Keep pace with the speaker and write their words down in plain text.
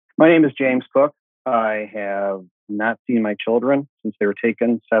My name is James Cook. I have not seen my children since they were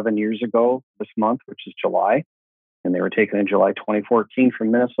taken 7 years ago this month, which is July. And they were taken in July 2014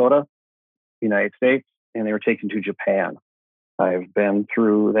 from Minnesota, United States, and they were taken to Japan. I've been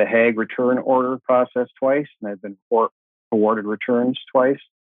through the Hague return order process twice, and I've been awarded returns twice.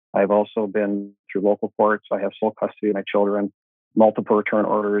 I've also been through local courts. I have sole custody of my children, multiple return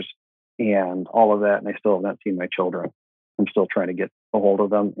orders, and all of that, and I still have not seen my children. I'm still trying to get a hold of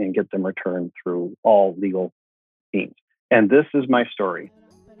them and get them returned through all legal means. And this is my story.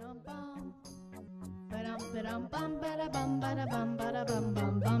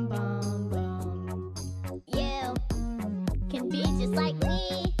 You can be just like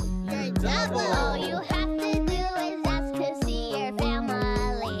me. You're double. All you have to do is ask to see your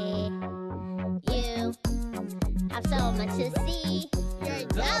family. You have so much to see. You're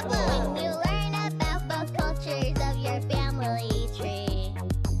double. When you learn about both cultures of your family tree.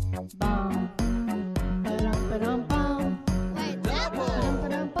 Bum. Ba-dum, ba-dum, bum. We're double.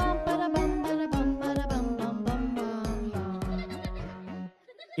 Ba-dum, ba-dum, ba-dum, ba-dum, ba-dum, ba-dum, bum.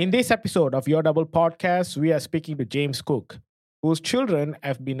 In this episode of Your Double Podcast, we are speaking to James Cook, whose children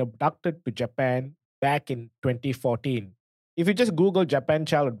have been abducted to Japan back in 2014. If you just Google Japan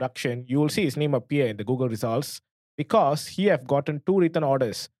child abduction, you will see his name appear in the Google results because he have gotten 2 written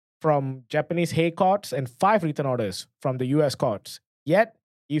orders from Japanese Hague courts and 5 written orders from the US courts. Yet,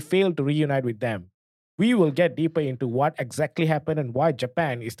 he failed to reunite with them. We will get deeper into what exactly happened and why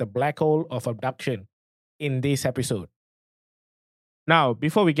Japan is the black hole of abduction in this episode. Now,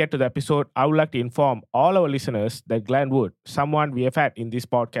 before we get to the episode, I would like to inform all our listeners that Glenn Wood, someone we have had in this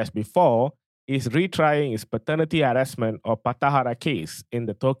podcast before, is retrying his paternity harassment or Patahara case in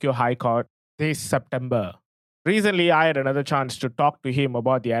the Tokyo High Court this September. Recently, I had another chance to talk to him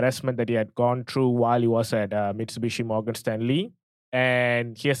about the harassment that he had gone through while he was at Mitsubishi Morgan Stanley.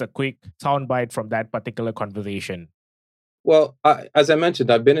 And here's a quick soundbite from that particular conversation. Well, as I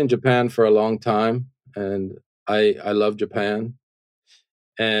mentioned, I've been in Japan for a long time, and I love Japan.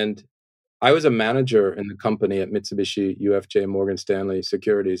 And I was a manager in the company at Mitsubishi UFJ Morgan Stanley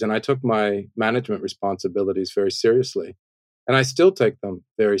Securities, and I took my management responsibilities very seriously, and I still take them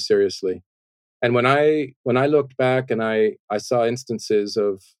very seriously. And when I looked back and I saw instances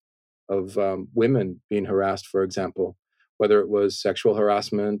of women being harassed, for example, whether it was sexual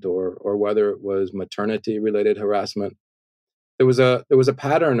harassment or whether it was maternity related harassment, there was a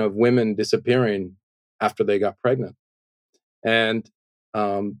pattern of women disappearing after they got pregnant. And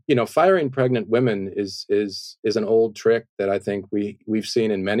firing pregnant women is an old trick that I think we've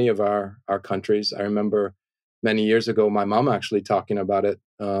seen in many of our countries. I remember many years ago, my mom actually talking about it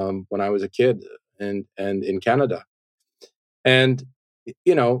when I was a kid and in Canada. And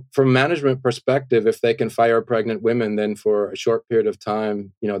from a management perspective, if they can fire pregnant women, then for a short period of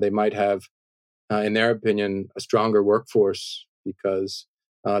time, they might have, in their opinion, a stronger workforce because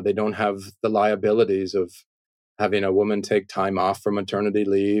they don't have the liabilities of having a woman take time off for maternity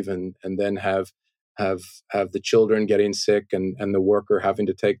leave and then have the children getting sick and the worker having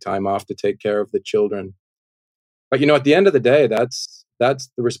to take time off to take care of the children. But at the end of the day, that's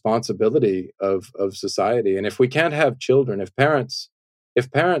the responsibility of society. And if we can't have children, if parents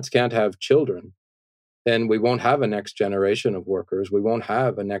can't have children, then we won't have a next generation of workers. We won't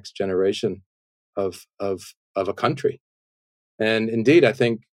have a next generation of a country. And indeed, I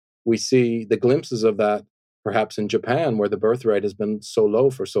think we see the glimpses of that perhaps in Japan, where the birth rate has been so low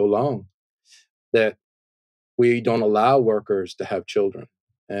for so long that we don't allow workers to have children,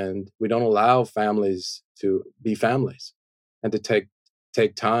 and we don't allow families to be families and to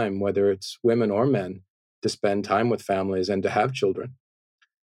take time, whether it's women or men, to spend time with families and to have children.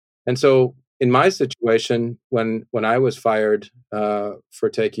 And so in my situation, when I was fired for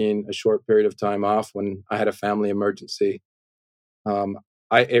taking a short period of time off when I had a family emergency,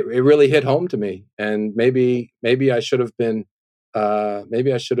 it really hit home to me, and maybe I should have been a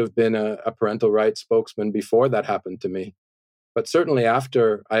parental rights spokesman before that happened to me, but certainly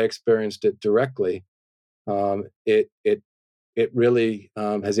after I experienced it directly, it really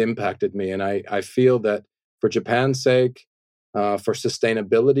has impacted me, and I feel that for Japan's sake, for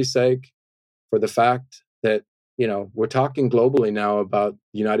sustainability's sake, for the fact that we're talking globally now about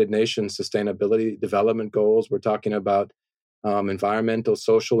United Nations Sustainability Development Goals, we're talking about environmental,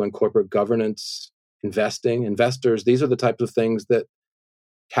 social, and corporate governance, investors. These are the types of things that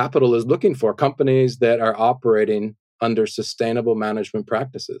capital is looking for, companies that are operating under sustainable management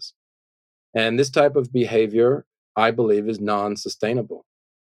practices. And this type of behavior, I believe, is non-sustainable.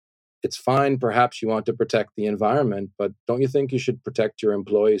 It's fine, perhaps you want to protect the environment, but don't you think you should protect your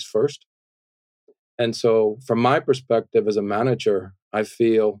employees first? And so from my perspective as a manager, I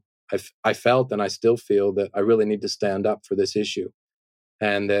feel I felt and I still feel that I really need to stand up for this issue,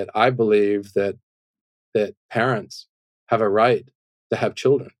 and that I believe that parents have a right to have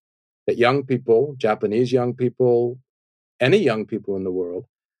children, that young people, Japanese young people, any young people in the world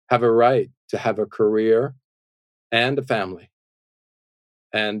have a right to have a career and a family,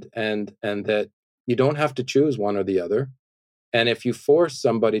 and that you don't have to choose one or the other. And if you force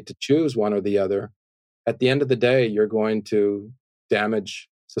somebody to choose one or the other, at the end of the day, you're going to damage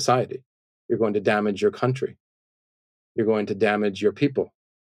society. You're going to damage your country. You're going to damage your people.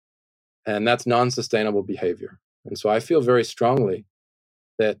 And that's non-sustainable behavior. And so I feel very strongly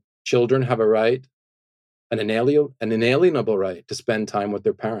that children have a right, an inalienable right to spend time with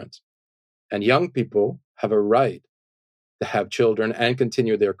their parents. And young people have a right to have children and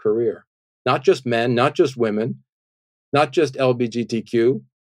continue their career. Not just men, not just women, not just LGBTQ.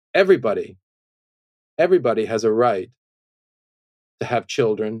 Everybody has a right to have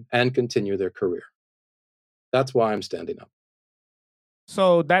children and continue their career. That's why I'm standing up.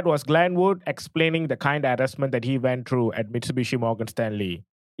 So that was Glenn Wood explaining the kind of harassment that he went through at Mitsubishi Morgan Stanley.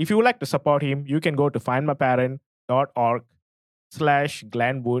 If you would like to support him, you can go to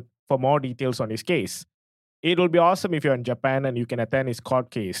findmyparent.org/Glenn Wood for more details on his case. It will be awesome if you're in Japan and you can attend his court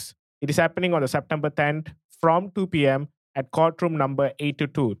case. It is happening on the September 10th from 2 p.m. at courtroom number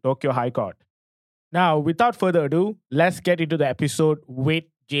 822, Tokyo High Court. Now, without further ado, let's get into the episode with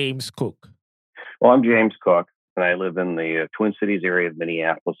James Cook. Well, I'm James Cook, and I live in the Twin Cities area of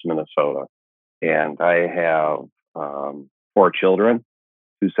Minneapolis, Minnesota. And I have 4 children,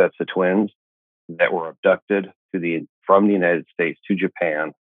 2 sets of twins that were abducted from the United States to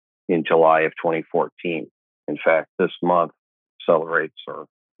Japan in July of 2014. In fact, this month celebrates, or if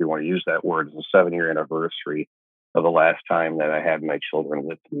you want to use that word, is the 7-year anniversary of the last time that I had my children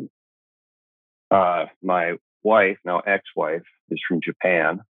with me. My wife, now ex-wife, is from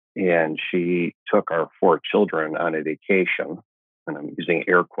Japan, and she took our 4 children on a vacation, and I'm using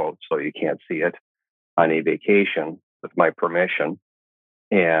air quotes so you can't see it, on a vacation with my permission,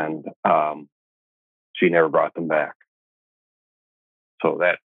 and she never brought them back. So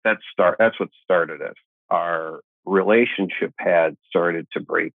that's what started it. Our relationship had started to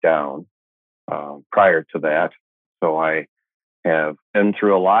break down prior to that. So I have been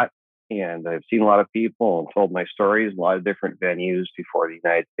through a lot, and I've seen a lot of people and told my stories in a lot of different venues before the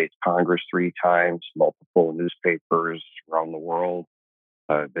United States Congress 3 times, multiple newspapers around the world.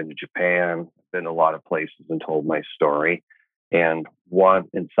 I've been to Japan, been to a lot of places and told my story. And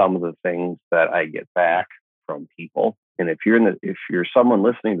some of the things that I get back from people, and if you're someone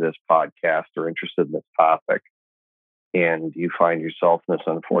listening to this podcast or interested in this topic, and you find yourself in this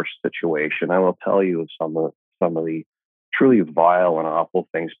unfortunate situation, I will tell you of some of the truly vile and awful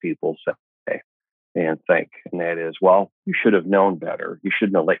things people say and think. And that is, well, you should have known better. You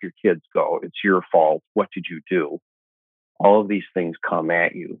shouldn't have let your kids go. It's your fault. What did you do? All of these things come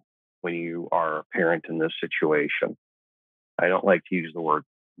at you when you are a parent in this situation. I don't like to use the word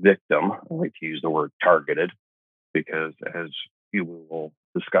victim. I like to use the word targeted, because as you will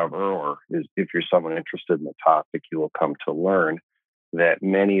discover, or if you're someone interested in the topic, you will come to learn that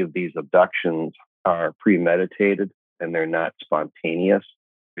many of these abductions are premeditated and they're not spontaneous.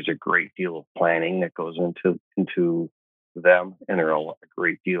 There's a great deal of planning that goes into them, and there are a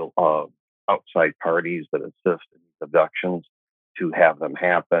great deal of outside parties that assist in these abductions to have them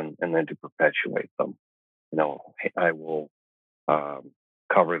happen and then to perpetuate them. I will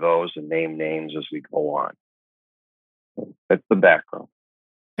cover those and name names as we go on. That's the background.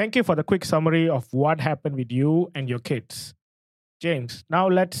 Thank you for the quick summary of what happened with you and your kids. James, now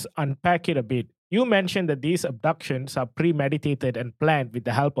let's unpack it a bit. You mentioned that these abductions are premeditated and planned with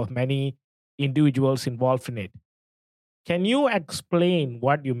the help of many individuals involved in it. Can you explain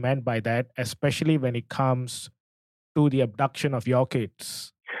what you meant by that, especially when it comes to the abduction of your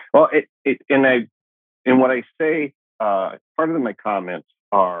kids? Well, in what I say, part of my comments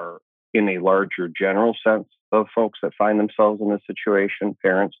are in a larger general sense of folks that find themselves in this situation,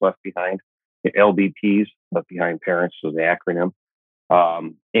 parents left behind, LBPs, left behind parents is the acronym,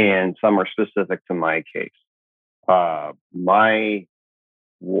 and some are specific to my case. In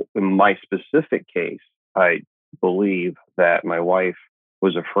my specific case, I believe that my wife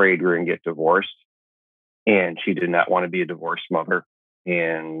was afraid we were going to get divorced, and she did not want to be a divorced mother,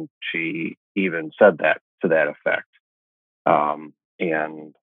 and she even said that to that effect.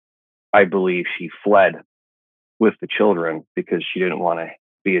 And I believe she fled with the children because she didn't want to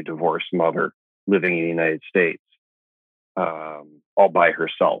be a divorced mother living in the United States all by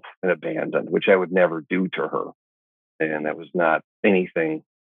herself and abandoned, which I would never do to her. And that was not anything,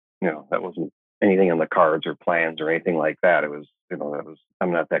 that wasn't anything in the cards or plans or anything like that. It was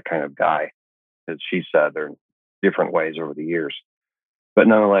I'm not that kind of guy. As she said, there are different ways over the years. But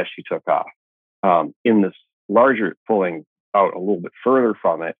nonetheless, she took off. In this larger, pulling out a little bit further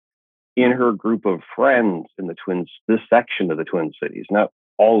from it, in her group of friends in this section of the Twin Cities, not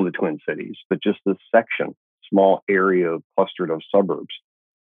all of the Twin Cities, but just this section, small area clustered of suburbs,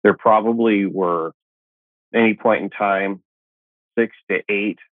 there probably were, any point in time, 6 to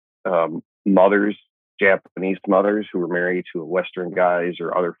 8 mothers, Japanese mothers who were married to Western guys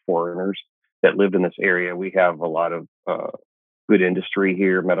or other foreigners that lived in this area. We have a lot of good industry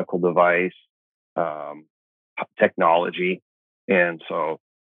here, medical device, technology. And so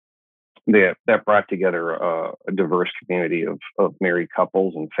that brought together a diverse community of married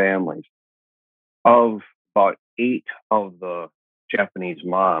couples and families. Of about 8 of the Japanese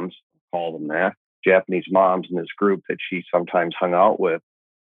moms, call them that, Japanese moms in this group that she sometimes hung out with,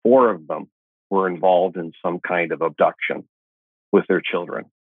 4 of them were involved in some kind of abduction with their children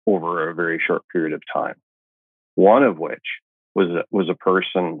over a very short period of time. One of which was a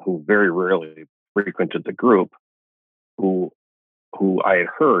person who very rarely frequented the group, who I had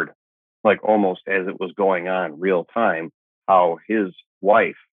heard, like almost as it was going on real time, how his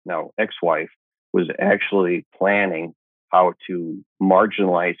wife, now ex-wife, was actually planning how to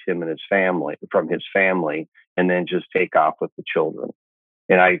marginalize him and his family from his family, and then just take off with the children.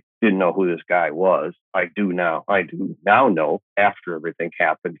 And I didn't know who this guy was. I do now know, after everything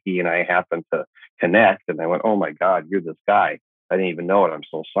happened, he and I happened to connect, and I went, "Oh my God, you're this guy. I didn't even know it. I'm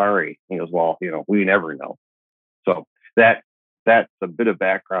so sorry." He goes, "Well, we never know." So that's a bit of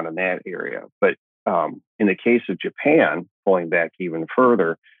background in that area. But in the case of Japan, pulling back even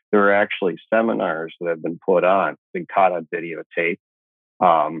further, there are actually seminars that have been put on, been caught on videotape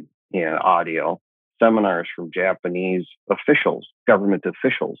and audio, seminars from Japanese officials, government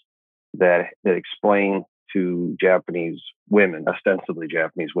officials, that explain to Japanese women, ostensibly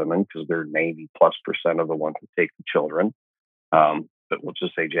Japanese women, because they're 90+% of the ones who take the children, but we'll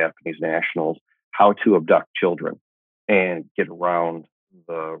just say Japanese nationals, how to abduct children and get around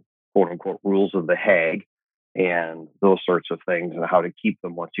the quote unquote rules of the Hague and those sorts of things, and how to keep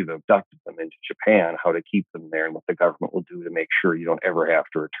them once you've abducted them into Japan, how to keep them there, and what the government will do to make sure you don't ever have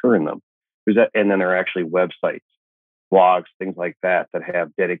to return them. And then there are actually websites, blogs, things like that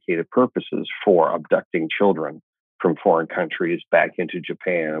have dedicated purposes for abducting children from foreign countries back into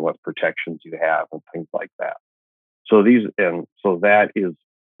Japan, and what protections you have and things like that. So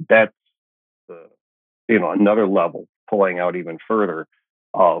that's another level, pulling out even further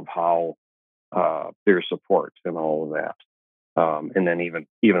of how their support and all of that. And then even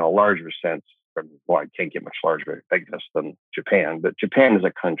a larger sense, I can't get much larger, I guess, than Japan, but Japan is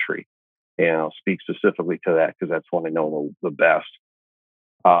a country. And I'll speak specifically to that because that's one I know the best,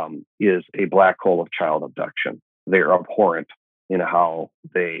 is a black hole of child abduction. They're abhorrent in how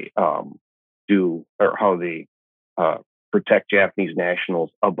they do, or how they protect Japanese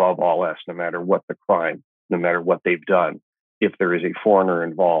nationals above all else, no matter what the crime, no matter what they've done. If there is a foreigner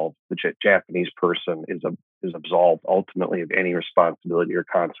involved, the Japanese person is absolved ultimately of any responsibility or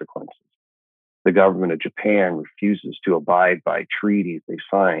consequences. The government of Japan refuses to abide by treaties they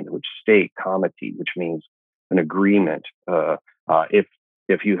signed, which state comity, which means an agreement. If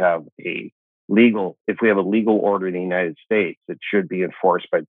we have a legal order in the United States, it should be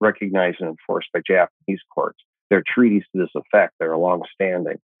recognized and enforced by Japanese courts. There are treaties to this effect that are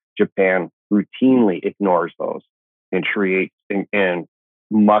long-standing. Japan routinely ignores those and creates and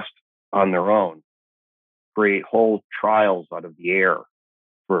must, on their own, create whole trials out of the air.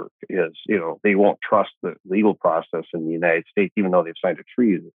 They won't trust the legal process in the United States, even though they've signed a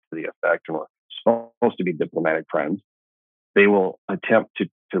treaty to the effect and we're supposed to be diplomatic friends. They will attempt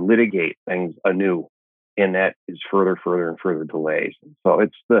to litigate things anew, and that is further and further delays. And so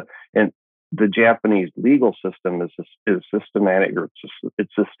the Japanese legal system is systematic, or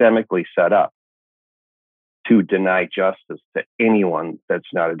it's systemically set up to deny justice to anyone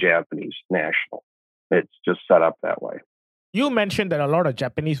that's not a Japanese national. It's just set up that way. You mentioned that a lot of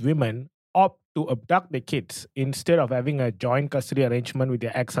Japanese women opt to abduct their kids instead of having a joint custody arrangement with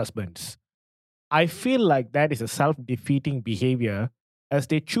their ex-husbands. I feel like that is a self-defeating behavior, as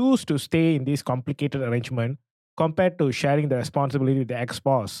they choose to stay in this complicated arrangement compared to sharing the responsibility with the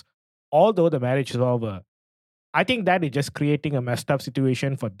ex-spouse, although the marriage is over. I think that is just creating a messed up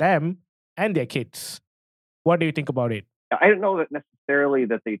situation for them and their kids. What do you think about it? I don't know that necessarily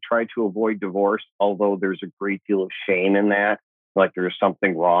that they try to avoid divorce, although there's a great deal of shame in that. Like there's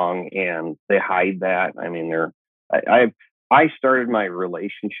something wrong and they hide that. I mean, I started my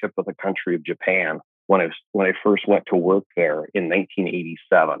relationship with the country of Japan when I first went to work there in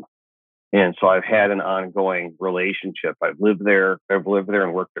 1987. And so I've had an ongoing relationship. I've lived there and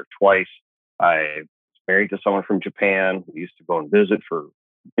worked there twice. I was married to someone from Japan. We used to go and visit for,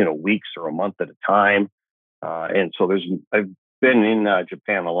 weeks or a month at a time. And so I've been in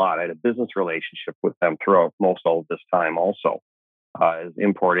Japan a lot. I had a business relationship with them throughout most all of this time also, as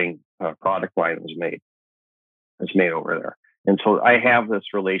importing product line was made over there. And so I have this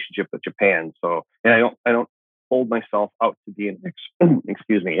relationship with Japan. So, and I don't hold myself out to be an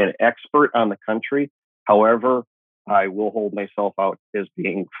expert on the country. However, I will hold myself out as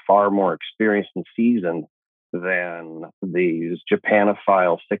being far more experienced and seasoned than these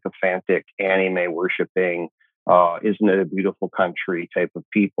Japanophile, sycophantic, anime worshiping, isn't it a beautiful country type of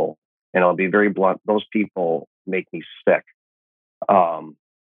people. And I'll be very blunt, those people make me sick.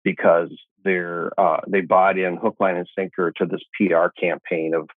 Because they bought in hook, line, and sinker to this PR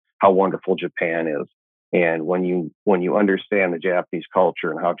campaign of how wonderful Japan is. And when you understand the Japanese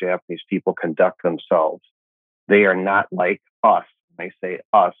culture and how Japanese people conduct themselves, they are not like us. When I say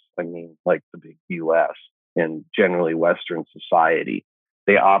us, I mean like the big U.S. and generally Western society.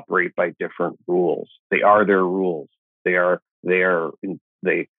 They operate by different rules. They are their rules. They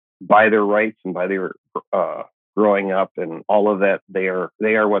by their rights and by their growing up and all of that, they are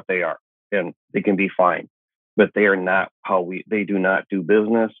what they are, and they can be fine, but they are not they do not do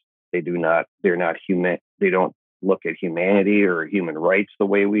business. They're not human. They don't look at humanity or human rights the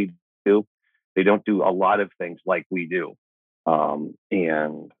way we do. They don't do a lot of things like we do.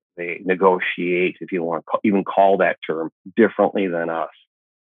 And they negotiate, if you want to even call that term, differently than us.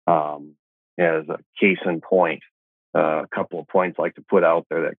 As a case in point, a couple of points I like to put out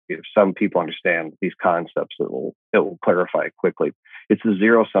there that if some people understand these concepts, it will clarify it quickly. It's a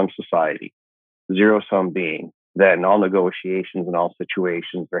zero-sum society, zero-sum being that in all negotiations and all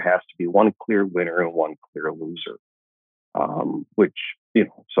situations, there has to be one clear winner and one clear loser.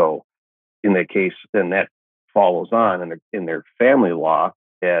 So in that case, then that follows on in their family law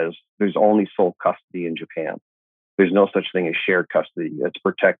as there's only sole custody in Japan. There's no such thing as shared custody that's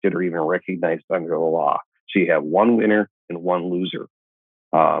protected or even recognized under the law. So you have one winner and one loser.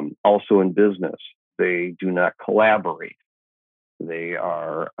 Also in business, they do not collaborate. They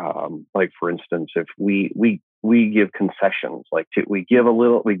are like, for instance, if we give concessions, we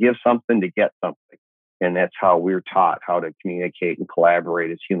give something to get something, and that's how we're taught how to communicate and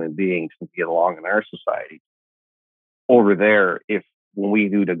collaborate as human beings and get along in our society. Over there, when we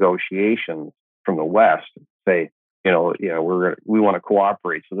do negotiations from the West, say, we want to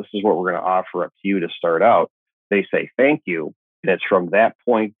cooperate, so this is what we're going to offer up to you to start out. They say thank you, and it's from that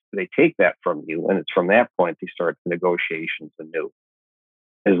point they take that from you, and it's from that point they start the negotiations anew,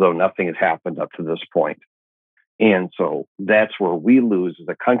 as though nothing has happened up to this point. And so that's where we lose as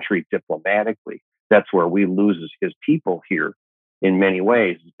a country diplomatically. That's where we lose as people here in many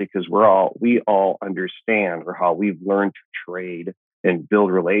ways, because we all understand, or how we've learned to trade and build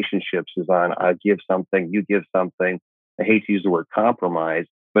relationships is on I give something, you give something. I hate to use the word compromise,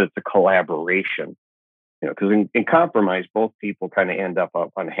 but it's a collaboration. Because in compromise, both people kind of end up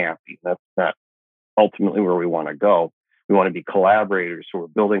unhappy. That's not ultimately where we want to go. We want to be collaborators, so we're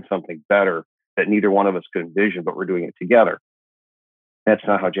building something better that neither one of us could envision, but we're doing it together. That's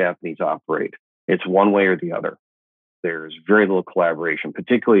not how Japanese operate. It's one way or the other. There's very little collaboration,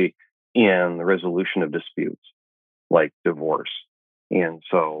 particularly in the resolution of disputes like divorce. And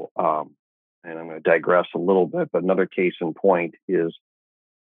so, and I'm going to digress a little bit, but another case in point is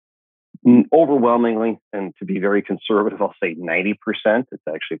overwhelmingly, and to be very conservative, I'll say 90%. It's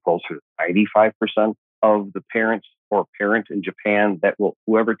actually closer to 95% of the parents or parent in Japan that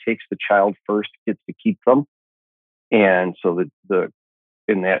whoever takes the child first gets to keep them. And so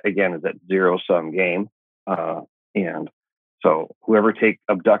in that again is that zero-sum game. And so whoever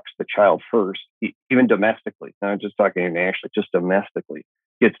abducts the child first, even domestically, not just talking internationally, just domestically,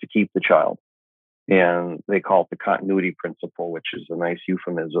 gets to keep the child. And they call it the continuity principle, which is a nice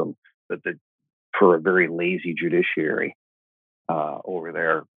euphemism for a very lazy judiciary over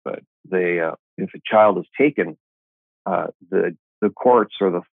there. But if a child is taken, the courts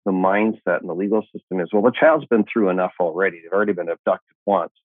or the mindset and the legal system is, well, the child's been through enough already. They've already been abducted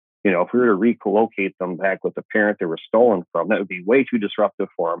once. If we were to relocate them back with the parent they were stolen from, that would be way too disruptive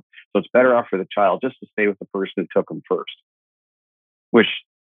for them. So it's better off for the child just to stay with the person who took them first. Which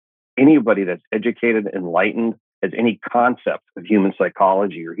anybody that's educated, enlightened, has any concept of human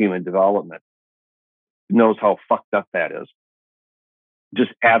psychology or human development knows how fucked up that is.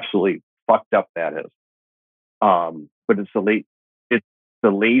 Just absolutely fucked up that is. But it's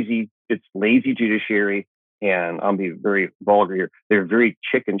lazy judiciary. And I'll be very vulgar here. They're very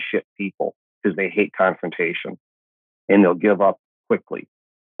chicken shit people because they hate confrontation, and they'll give up quickly.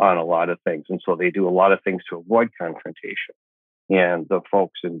 on a lot of things. And so they do a lot of things to avoid confrontation. And the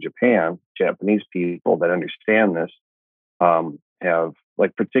folks in Japan, Japanese people that understand this, have,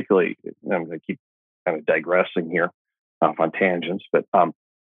 like, particularly, I'm going to keep kind of digressing here off on tangents, but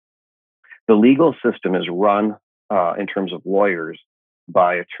the legal system is run in terms of lawyers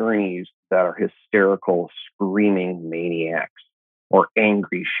by attorneys that are hysterical, screaming maniacs or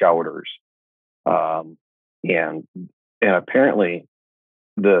angry shouters. And apparently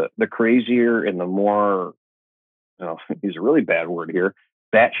the crazier and the more, use a really bad word here,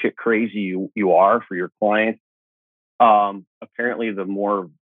 batshit crazy you are for your client, apparently the more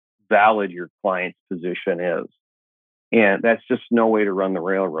valid your client's position is. And that's just no way to run the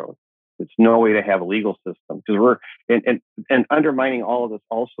railroad. It's no way to have a legal system, because we're and undermining all of this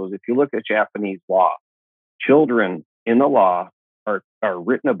also is, if you look at Japanese law, children in the law are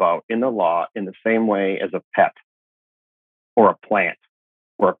written about in the law in the same way as a pet or a plant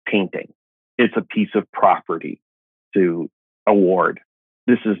or a painting. It's a piece of property to award.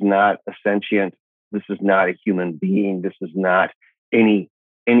 This is not a sentient. This is not a human being. This is not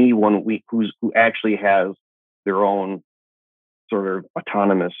anyone who actually has their own sort of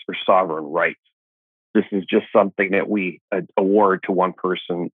autonomous or sovereign rights. This is just something that we award to one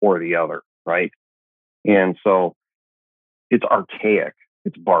person or the other, right? And so it's archaic,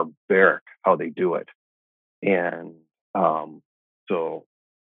 it's barbaric how they do it. And so,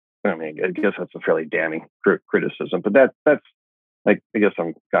 I mean, I guess that's a fairly damning criticism, but that's like, I guess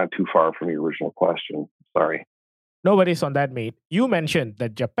I'm gone too far from your original question. Sorry. No worries on that, mate. You mentioned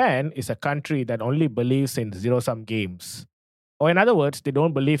that Japan is a country that only believes in zero-sum games. Or in other words, they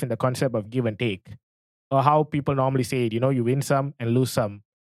don't believe in the concept of give and take. Or how people normally say it, you win some and lose some.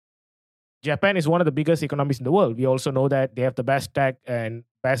 Japan is one of the biggest economies in the world. We also know that they have the best tech and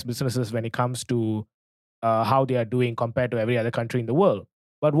best businesses when it comes to how they are doing compared to every other country in the world.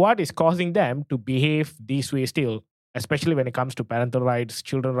 But what is causing them to behave this way still, especially when it comes to parental rights,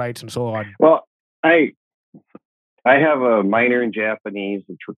 children rights, and so on? Well, I have a minor in Japanese,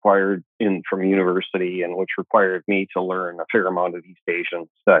 which required from university, and which required me to learn a fair amount of East Asian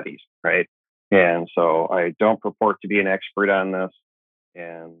studies, right? And so I don't purport to be an expert on this,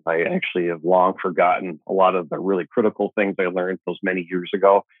 and I actually have long forgotten a lot of the really critical things I learned those many years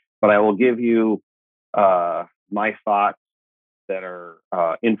ago. But I will give you my thoughts that are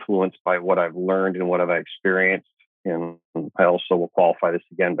influenced by what I've learned and what I've experienced. And I also will qualify this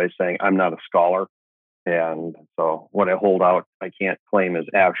again by saying I'm not a scholar. And so what I hold out, I can't claim as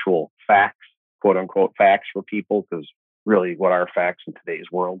actual facts, quote unquote facts for people, because really what are facts in today's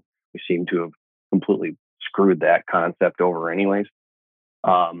world? We seem to have completely screwed that concept over anyways.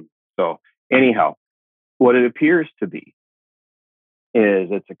 So anyhow, what it appears to be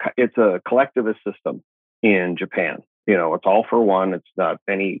is it's a collectivist system in Japan. It's all for one. It's not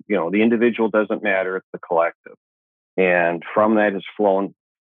any, the individual doesn't matter. It's the collective. And from that has flowed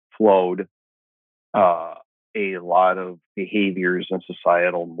a lot of behaviors and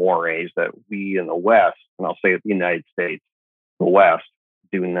societal mores that we in the West, and I'll say the United States, the West,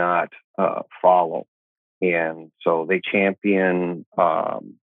 do not follow. And so they champion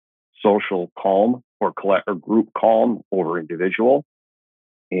social calm or group calm over individual.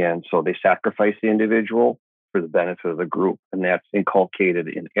 And so they sacrifice the individual for the benefit of the group. And that's inculcated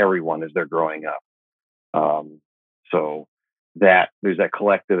in everyone as they're growing up. So that there's that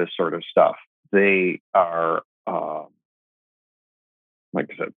collectivist sort of stuff. They are, like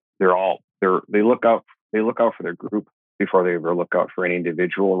I said, they look out for their group before they ever look out for any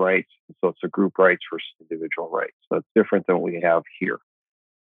individual rights. So it's a group rights versus individual rights. So it's different than what we have here.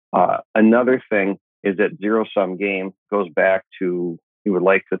 Another thing is that zero-sum game goes back to, you would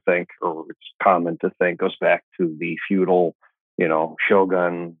like to think, or it's common to think, goes back to the feudal,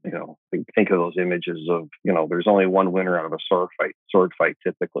 shogun. Think of those images of, there's only one winner out of a sword fight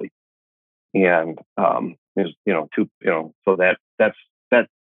typically. And there's two, so that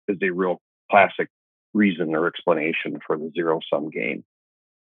is a real classic reason or explanation for the zero-sum game.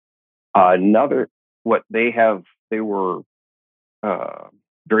 What they were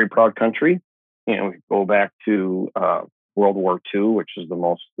very proud country, and we go back to World War II, which is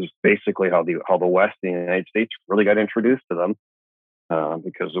basically how the West and the United States really got introduced to them,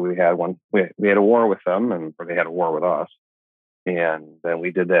 because we had a war with them, or they had a war with us. And then we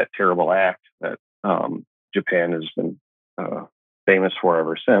did that terrible act that Japan has been famous for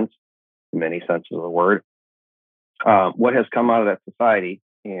ever since, in many senses of the word. What has come out of that society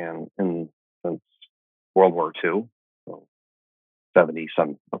since World War II, so 70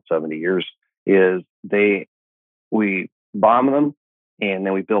 years, is we bombed them and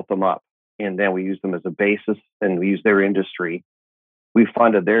then we built them up, and then we used them as a basis, and we used their industry we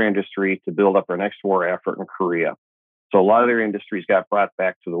funded their industry to build up our next war effort in Korea. So a lot of their industries got brought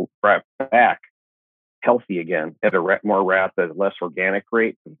back healthy again at a more rapid, less organic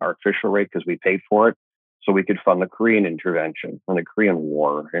rate, artificial rate, because we paid for it. So we could fund the Korean intervention and the Korean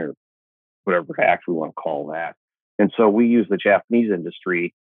War, or whatever act we want to call that. And so we use the Japanese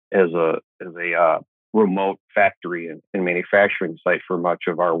industry as a remote factory and manufacturing site for much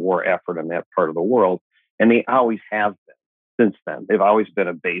of our war effort in that part of the world. And they always have been since then. They've always been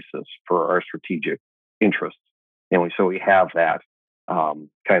a basis for our strategic interests. And so we have that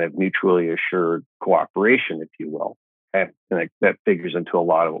kind of mutually assured cooperation, if you will. Okay? And that figures into a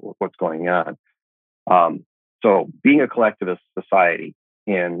lot of what's going on. So being a collectivist society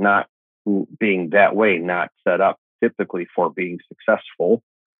and not being that way, not set up typically for being successful,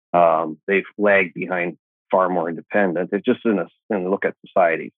 they've lagged behind far more independent. It's just in look at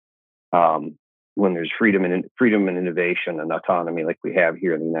societies. When there's freedom and innovation and autonomy like we have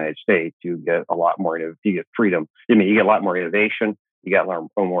here in the United States, you get a lot more. You get freedom. You get a lot more innovation. You get a lot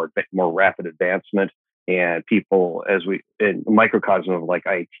more rapid advancement, and people in microcosm of like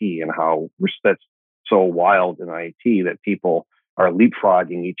IT and how that's so wild in IT that people are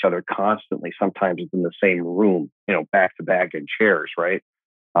leapfrogging each other constantly. Sometimes in the same room, back to back in chairs, right?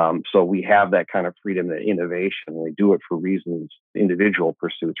 So we have that kind of freedom and innovation. And we do it for reasons, individual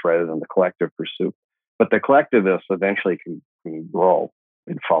pursuits rather than the collective pursuit. But the collectivists eventually can grow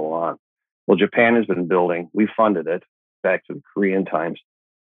and follow on. Well, Japan has been building. We funded it back to the Korean times.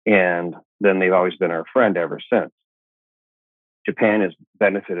 And then they've always been our friend ever since. Japan has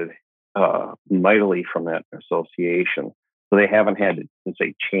benefited mightily from that association. So they haven't had to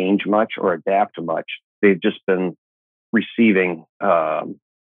say change much or adapt much. They've just been receiving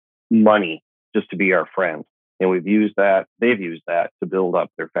money just to be our friend. And they've used that to build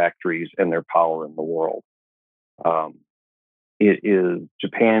up their factories and their power in the world.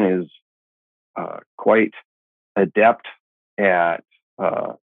 Japan is quite adept at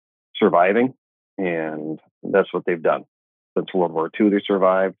surviving, and that's what they've done. Since World War II, they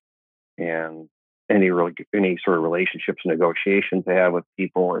survived, and any sort of relationships, negotiations they have with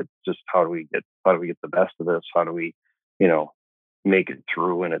people, it's just how do we get the best of this? How do we, make it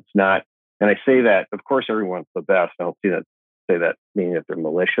through? And it's not. And I say that, of course, everyone's the best. I don't say that meaning that they're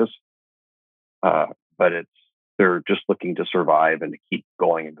malicious, but they're just looking to survive and to keep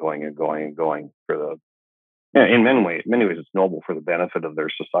going and going and going and going in many ways, it's noble for the benefit of their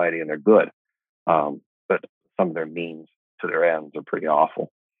society and their good. But some of their means to their ends are pretty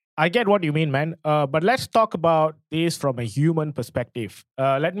awful. I get what you mean, man. But let's talk about this from a human perspective.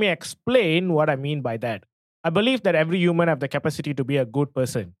 Let me explain what I mean by that. I believe that every human have the capacity to be a good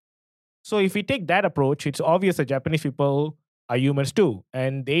person. So if we take that approach, it's obvious that Japanese people are humans too.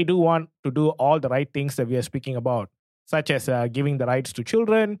 And they do want to do all the right things that we are speaking about, such as giving the rights to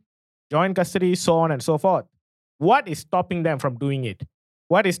children, joint custody, so on and so forth. What is stopping them from doing it?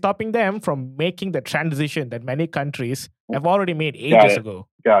 What is stopping them from making the transition that many countries have already made ages ago?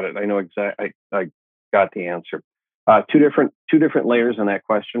 Got it. I know exactly. I got the answer. Two different layers on that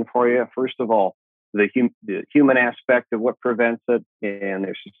question for you. First of all, the human aspect of what prevents it, and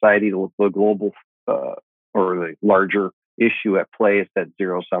their society, the global or the larger issue at play is that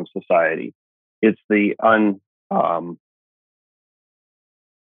zero-sum society. It's the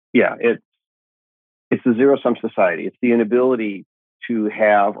it's the zero-sum society. It's the inability to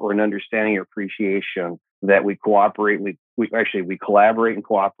have or an understanding or appreciation that we cooperate. We collaborate and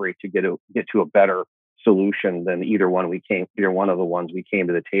cooperate to get to a better solution than either one of the ones we came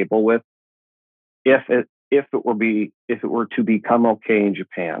to the table with. If it were to become okay in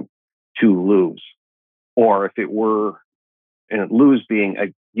Japan to lose, or if it were, and lose being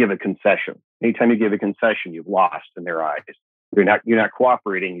give a concession. Anytime you give a concession, you've lost in their eyes. You're not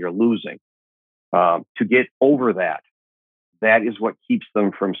cooperating. You're losing. To get over that is what keeps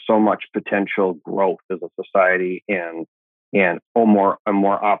them from so much potential growth as a society and more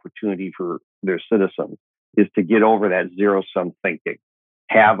opportunity for their citizens, is to get over that zero-sum thinking.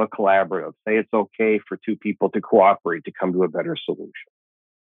 Have a collaborative. Say it's okay for two people to cooperate to come to a better solution.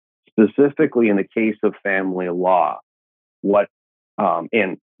 Specifically in the case of family law, I'm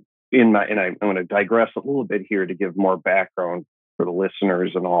going to digress a little bit here to give more background for the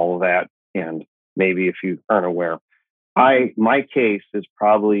listeners and all of that. And maybe if you aren't aware, my case is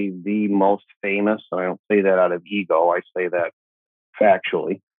probably the most famous. And I don't say that out of ego. I say that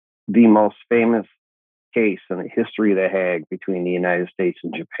factually. The most famous case in the history of The Hague between the United States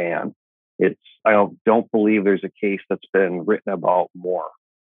and Japan. I don't believe there's a case that's been written about more.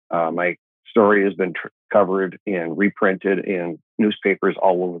 My story has been covered and reprinted in newspapers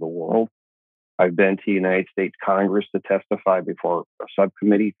all over the world. I've been to the United States Congress to testify before a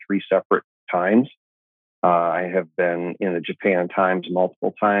subcommittee 3 separate times. I have been in the Japan Times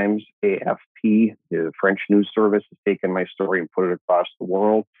multiple times. AFP, the French news service, has taken my story and put it across the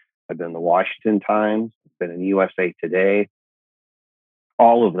world. I've been in the Washington Times. I've been in USA Today.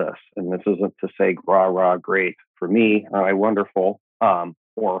 All of this, and this isn't to say rah rah great for me, I wonderful, or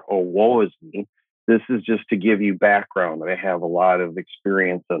oh woe is me. This is just to give you background. I have a lot of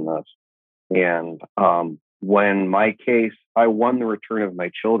experience in this, and when my case, I won the return of my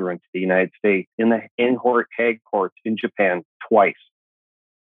children to the United States in the Hague courts in Japan twice,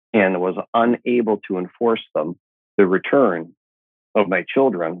 and was unable to enforce them, the return of my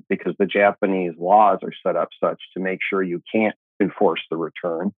children, because the Japanese laws are set up such to make sure you can't enforce the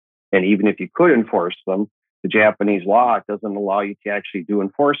return. And even if you could enforce them, the Japanese law doesn't allow you to actually do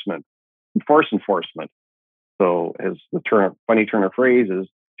enforcement. So as the funny turn of phrase is,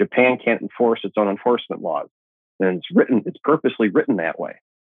 Japan can't enforce its own enforcement laws. And it's purposely written that way.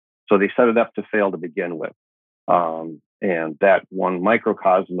 So they set it up to fail to begin with. And that one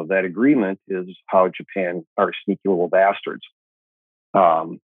microcosm of that agreement is how Japan are sneaky little bastards.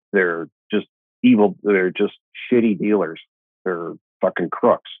 They're just evil. They're just shitty dealers. They're fucking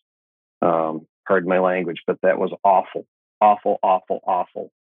crooks. Pardon my language, but that was awful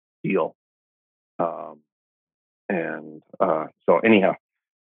deal. So anyhow,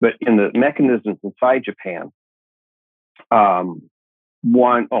 but in the mechanisms inside Japan, I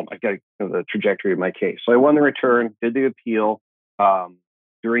got the trajectory of my case. So I won the return, did the appeal.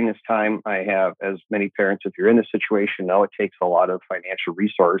 During this time, I have, as many parents, if you're in this situation, know it takes a lot of financial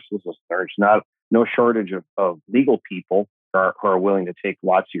resources. There's no shortage of legal people who are willing to take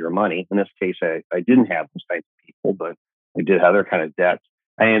lots of your money. In this case, I didn't have those types of people, but I did have other kind of debts.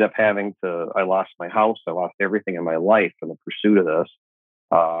 I ended up I lost my house. I lost everything in my life in the pursuit of this.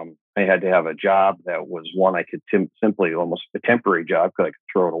 I had to have a job that was one I could simply, almost a temporary job, because I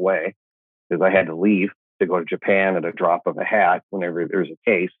could throw it away, because I had to leave to go to Japan at a drop of a hat whenever there's a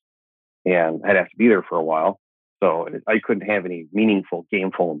case, and I'd have to be there for a while. So I couldn't have any meaningful,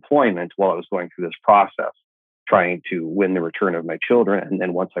 gameful employment while I was going through this process, trying to win the return of my children. And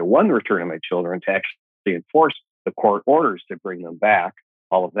then once I won the return of my children, to actually enforce the court orders to bring them back,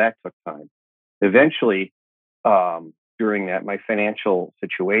 all of that took time. Eventually, during that, my financial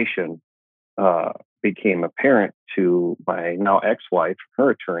situation became apparent to my now ex-wife, her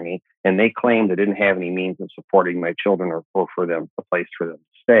attorney, and they claimed they didn't have any means of supporting my children or for them, a place for them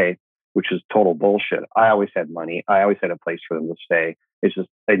to stay, which is total bullshit. I always had money. I always had a place for them to stay. It's just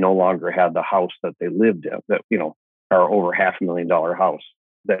they no longer had the house that they lived in, that, our over $500,000 house,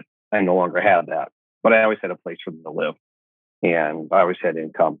 that I no longer had that. But I always had a place for them to live, and I always had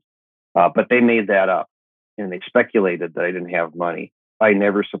income. But they made that up, and they speculated that I didn't have money. I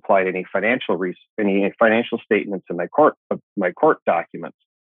never supplied any financial statements in my court documents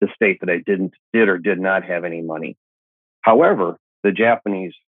to state that I did or did not have any money. However, the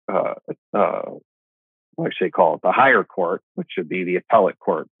Japanese, what should I call it, the higher court, which should be the appellate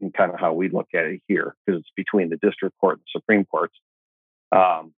court, and kind of how we look at it here, because it's between the district court and the Supreme Courts,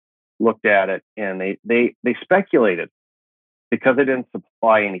 looked at it, and they speculated, because they didn't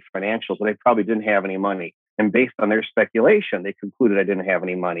supply any financials, that I probably didn't have any money. And based on their speculation, they concluded I didn't have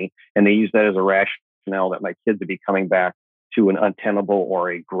any money. And they used that as a rationale that my kids would be coming back to an untenable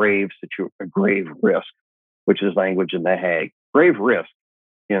or a grave risk, which is language in The Hague. Grave risk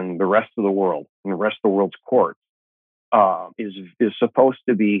in the rest of the world, in the rest of the world's courts, is supposed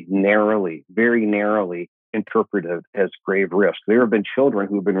to be very narrowly interpreted as grave risk. There have been children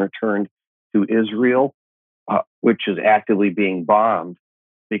who have been returned to Israel, which is actively being bombed,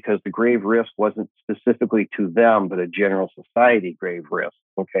 because the grave risk wasn't specifically to them, but a general society grave risk.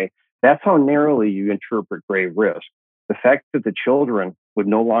 Okay. That's how narrowly you interpret grave risk. The fact that the children would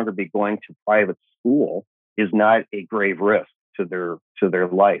no longer be going to private school is not a grave risk to their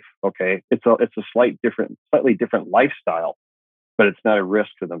life. Okay. It's a slightly different lifestyle, but it's not a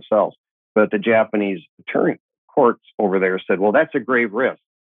risk to themselves. But the Japanese courts over there said, well, that's a grave risk.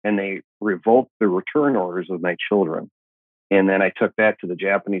 And they revoked the return orders of my children. And then I took that to the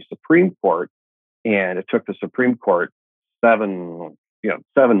Japanese Supreme Court, and it took the Supreme Court 7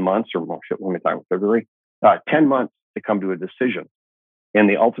 months, or more, let me talk February, 10 months to come to a decision. And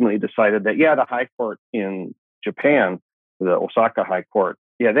they ultimately decided that, the high court in Japan, the Osaka High Court,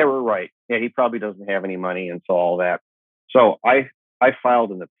 they were right. Yeah, he probably doesn't have any money, and so all that. So I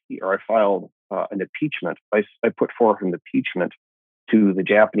filed an impeachment. I put forth an impeachment to the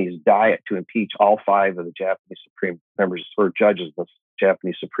Japanese Diet to impeach all 5 of the Japanese Supreme members or judges of the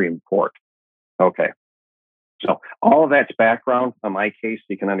Japanese Supreme Court. Okay. So all of that's background on my case, so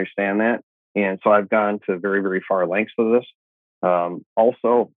you can understand that. And so I've gone to very, very far lengths for this.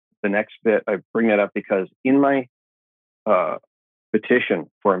 Also, the next bit, I bring that up because in my petition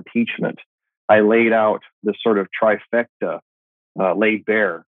for impeachment, I laid out this sort of trifecta laid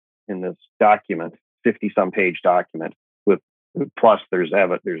bare in this document, 50-some page document, with plus there's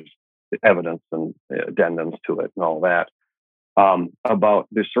evidence and addendums to it and all that, about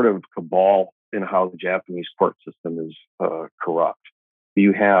this sort of cabal in how the Japanese court system is corrupt.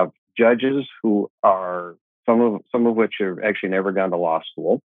 You have judges who are some of which have actually never gone to law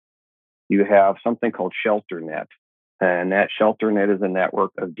school. You have something called ShelterNet, and that ShelterNet is a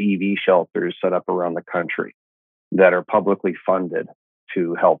network of DV shelters set up around the country that are publicly funded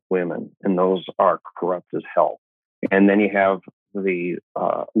to help women, and those are corrupt as hell. And then you have the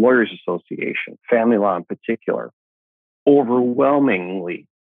Lawyers Association, family law in particular, overwhelmingly,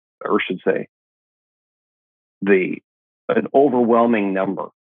 or should say, an overwhelming number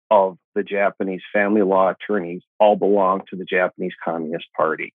of the Japanese family law attorneys all belong to the Japanese Communist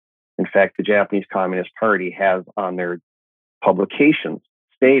Party. In fact, the Japanese Communist Party has on their publications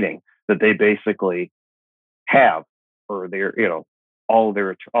stating that they basically have, or they're, all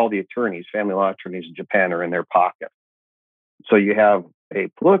the attorneys, family law attorneys in Japan are in their pocket. So you have a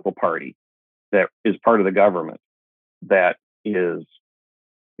political party that is part of the government that is,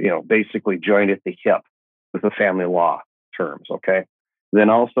 basically joined at the hip with the family law terms. Okay. Then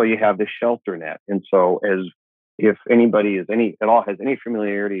also you have the ShelterNet. And so if anybody has any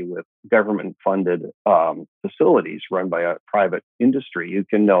familiarity with government funded facilities run by a private industry, you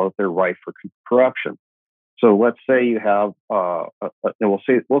can know that they're rife for corruption. So let's say you have, and we'll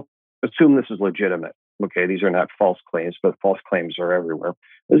assume this is legitimate. Okay, these are not false claims, but false claims are everywhere.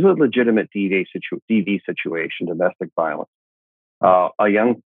 This is a legitimate DV situation, domestic violence.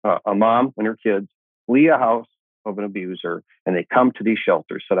 A mom and her kids flee a house of an abuser, and they come to these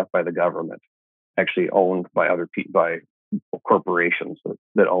shelters set up by the government, actually owned by by corporations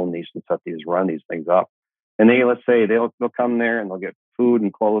that own these and run these things up. And let's say they'll come there and they'll get food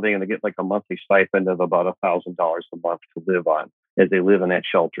and clothing, and they get like a monthly stipend of about $1,000 a month to live on as they live in that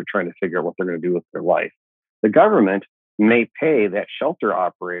shelter, trying to figure out what they're going to do with their life. The government may pay that shelter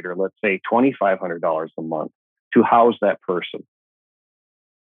operator, let's say $2,500 a month to house that person.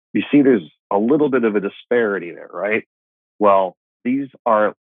 You see, there's a little bit of a disparity there, right? Well, these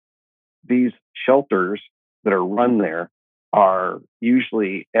shelters that are run there are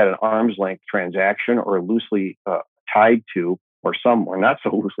usually at an arm's length transaction or loosely tied to, or not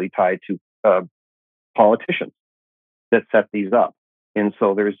so loosely tied to politicians that set these up. And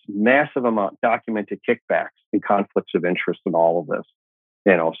so there's massive amount documented kickbacks and conflicts of interest in all of this.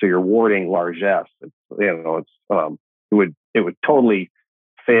 So you're warding largesse. It would totally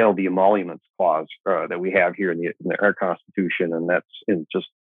fail the emoluments clause that we have here in our Constitution, and that's just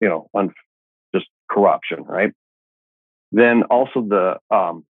corruption, right? Then also the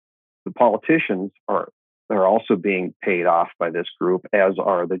politicians are also being paid off by this group, as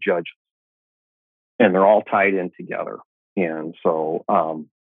are the judges, and they're all tied in together. And so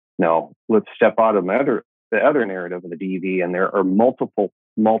now let's step out of the other narrative of the DV, and there are multiple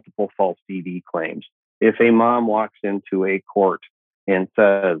false DV claims. If a mom walks into a court and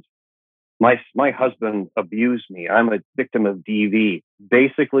says, my husband abused me, I'm a victim of DV,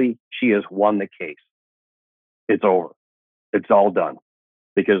 basically she has won the case. It's over. It's all done,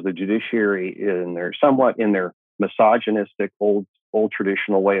 because the judiciary, somewhat in their misogynistic, old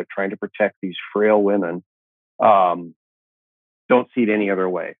traditional way of trying to protect these frail women, don't see it any other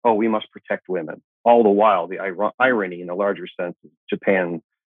way. Oh, we must protect women. All the while, the irony in a larger sense is Japan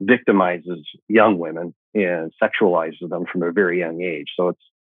victimizes young women and sexualizes them from a very young age. So it's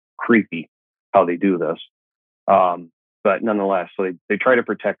creepy how they do this. But nonetheless, so they try to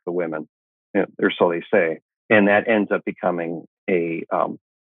protect the women, or so they say. And that ends up becoming a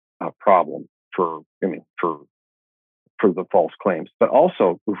problem for the false claims. But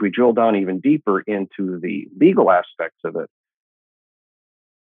also, if we drill down even deeper into the legal aspects of it,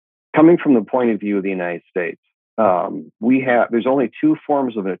 coming from the point of view of the United States, there's only two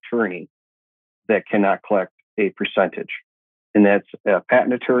forms of an attorney that cannot collect a percentage, and that's a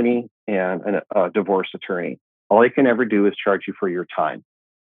patent attorney and a divorce attorney. All they can ever do is charge you for your time.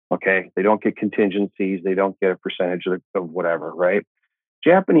 Okay, they don't get contingencies, they don't get a percentage of whatever, right?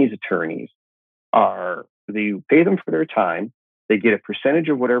 Japanese attorneys you pay them for their time, they get a percentage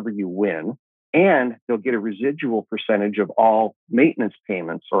of whatever you win, and they'll get a residual percentage of all maintenance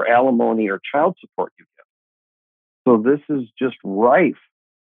payments or alimony or child support you get. So this is just rife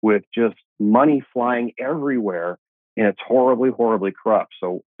with just money flying everywhere, and it's horribly, horribly corrupt.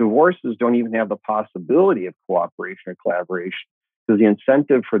 So divorces don't even have the possibility of cooperation or collaboration, because the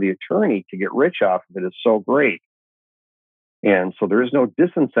incentive for the attorney to get rich off of it is so great. And so there is no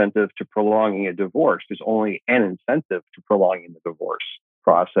disincentive to prolonging a divorce. There's only an incentive to prolonging the divorce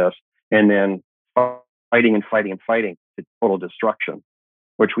process, and then fighting to total destruction,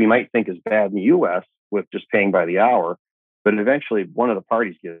 which we might think is bad in the U.S. with just paying by the hour, but eventually one of the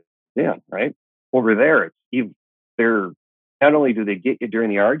parties gets in, right? Over there, they're not only do they get you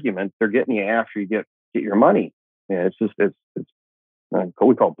during the argument, they're getting you after you get your money. And it's what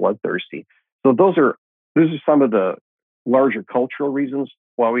we call bloodthirsty. So those are some of the larger cultural reasons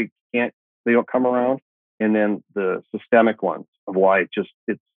why they don't come around, and then the systemic ones of why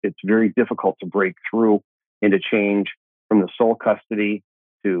it's very difficult to break through and to change from the sole custody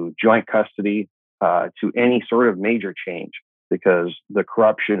to joint custody to any sort of major change, because the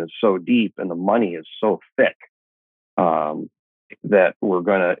corruption is so deep and the money is so thick that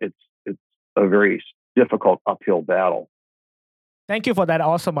it's a very difficult uphill battle. Thank you for that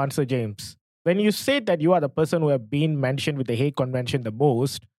awesome answer, James. When you say that you are the person who have been mentioned with the Hague Convention the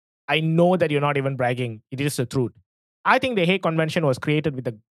most, I know that you're not even bragging. It is the truth. I think the Hague Convention was created with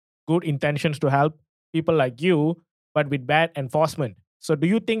the good intentions to help people like you, but with bad enforcement. So do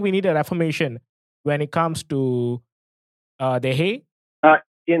you think we need a reformation when it comes to the Hague?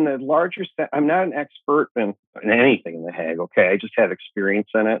 In the larger sense, I'm not an expert in anything in the Hague. Okay, I just have experience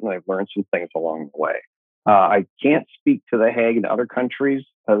in it, and I've learned some things along the way. I can't speak to the Hague in other countries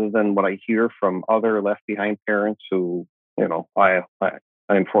other than what I hear from other left behind parents who, I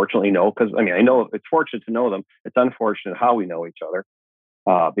unfortunately know, because I know it's fortunate to know them. It's unfortunate how we know each other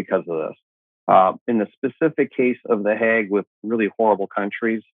because of this. In the specific case of the Hague, with really horrible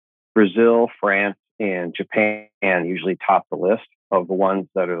countries, Brazil, France, and Japan usually top the list of the ones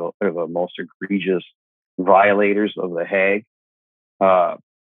that are the most egregious violators of the Hague.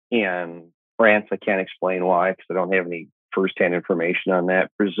 And France, I can't explain why, because I don't have any firsthand information on that.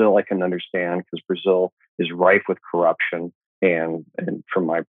 Brazil, I can understand, because Brazil is rife with corruption. And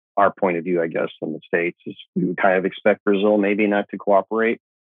from our point of view, I guess, in the States, is we would kind of expect Brazil maybe not to cooperate.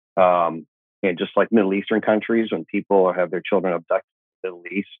 And just like Middle Eastern countries, when people have their children abducted in the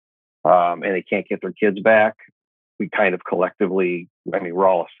Middle East and they can't get their kids back, we kind of collectively, we're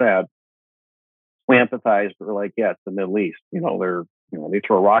all sad. We empathize, but we're like, yeah, it's the Middle East. They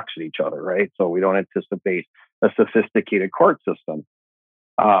throw rocks at each other, right? So we don't anticipate a sophisticated court system.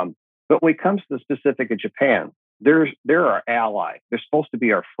 But when it comes to the specific of Japan, they're our ally. They're supposed to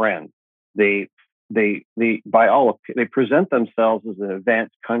be our friend. They present themselves as an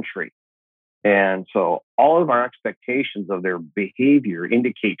advanced country. And so all of our expectations of their behavior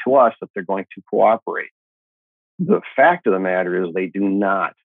indicate to us that they're going to cooperate. The fact of the matter is they do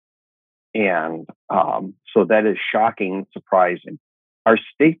not. And so that is shocking and surprising. Our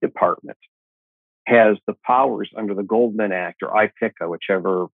State Department has the powers under the Goldman Act or IPICA,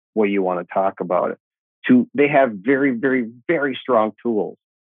 whichever way you want to talk about it. They have very, very, very strong tools.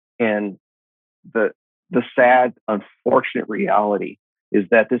 And the sad, unfortunate reality is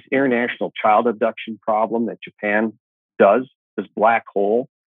that this international child abduction problem that Japan does, this black hole,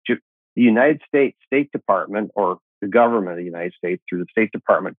 the United States State Department, or the government of the United States through the State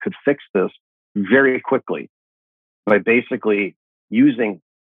Department, could fix this very quickly by basically using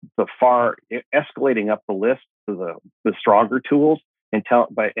escalating up the list to the stronger tools and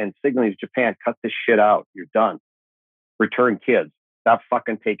signaling to Japan, cut this shit out. You're done. Return kids. Stop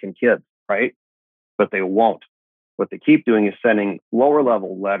fucking taking kids, right? But they won't. What they keep doing is sending lower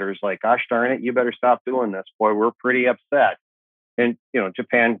level letters like, gosh darn it, you better stop doing this, boy. We're pretty upset. And,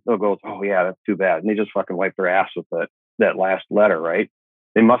 Japan goes, oh, yeah, that's too bad. And they just fucking wipe their ass with that last letter, right?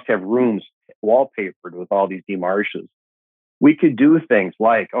 They must have rooms wallpapered with all these demarches. We could do things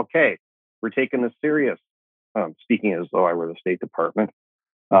like, okay, we're taking this serious. Speaking as though I were the State Department.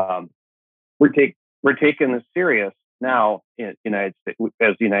 We're taking this serious now in United States,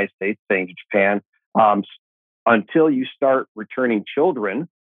 as the United States saying to Japan, until you start returning children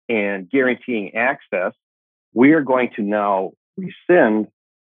and guaranteeing access, we are going to now rescind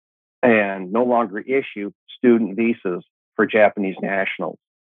and no longer issue student visas for Japanese nationals.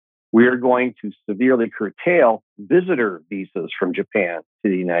 We are going to severely curtail visitor visas from Japan to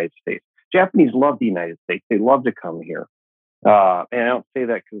the United States. Japanese love the United States. They love to come here. And I don't say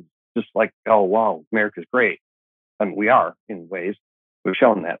that because just like, oh, wow, America's great. We are in ways. We've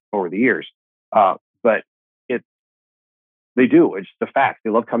shown that over the years. But they do. It's the fact. They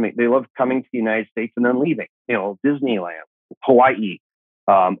love coming to the United States and then leaving. Disneyland, Hawaii,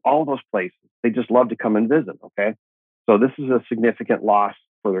 all those places. They just love to come and visit. Okay. So this is a significant loss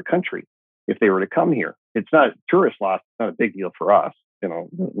for their country if they were to come here. It's not a tourist loss. It's not a big deal for us, in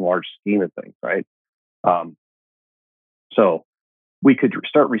the large scheme of things, right? So we could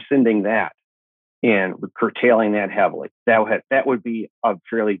start rescinding that and curtailing that heavily. That would be a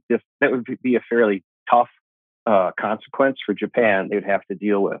fairly tough consequence for Japan. They'd have to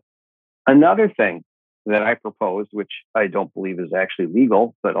deal with. Another thing that I proposed, which I don't believe is actually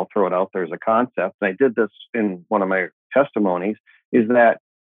legal, but I'll throw it out there as a concept, and I did this in one of my testimonies, is that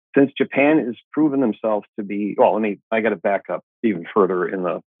since Japan has proven themselves to be, I got to back up even further in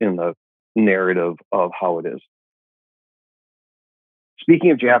the narrative of how it is.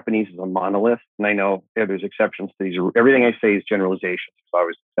 Speaking of Japanese as a monolith, and I know there's exceptions to these. Everything I say is generalizations. There's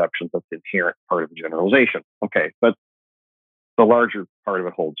always exceptions. That's the inherent part of a generalization. Okay, but the larger part of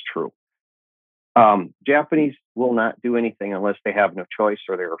it holds true. Japanese will not do anything unless they have no choice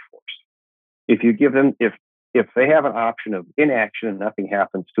or they are forced. If you give them, if they have an option of inaction and nothing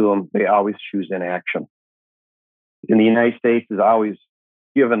happens to them, they always choose inaction. In the United States, has always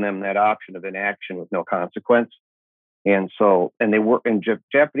given them that option of inaction with no consequence. And they work, and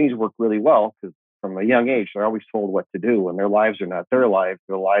Japanese work really well because from a young age, they're always told what to do, and their lives are not their lives;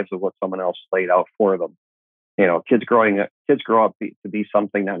 they're the lives of what someone else laid out for them. Kids grow up to be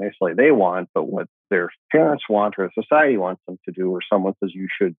something not necessarily they want, but what their parents want or society wants them to do, or someone says you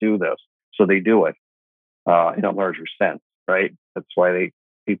should do this, so they do it in a larger sense, right? That's why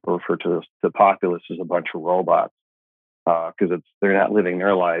people refer to the populace as a bunch of robots because they're not living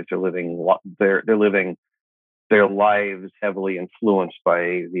their lives; they're living their lives heavily influenced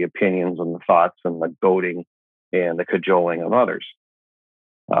by the opinions and the thoughts and the goading and the cajoling of others.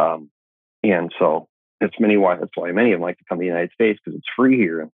 And so that's why many of them like to come to the United States because it's free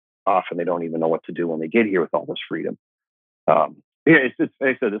here. And often they don't even know what to do when they get here with all this freedom. Like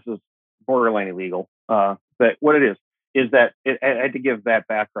I said, this is borderline illegal. But what it is that I had to give that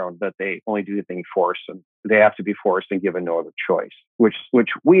background that they only do anything forced and they have to be forced and given no other choice, which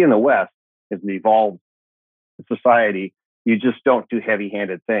we in the West has evolved society. You just don't do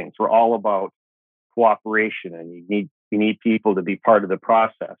heavy-handed things. We're all about cooperation, and you need people to be part of the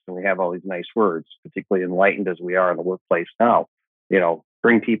process. And we have all these nice words, particularly enlightened as we are in the workplace now.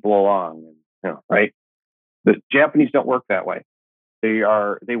 Bring people along, right? The Japanese don't work that way.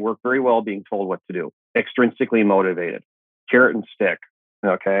 They work very well being told what to do, extrinsically motivated, carrot and stick.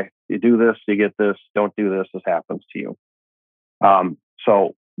 Okay, you do this, you get this. Don't do this, this happens to you.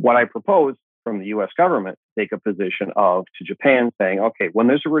 So what I propose from the U.S. government take a position to Japan saying, okay, when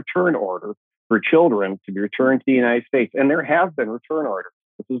there's a return order for children to be returned to the United States, and there have been return orders.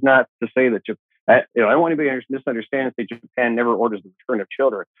 This is not to say that I don't want anybody to misunderstand and say Japan never orders the return of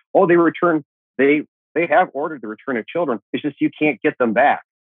children. Oh, they have ordered the return of children. It's just you can't get them back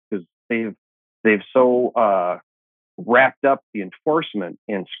because they've so wrapped up the enforcement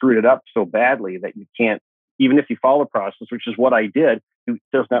and screwed it up so badly that you can't, even if you follow the process, which is what I did, it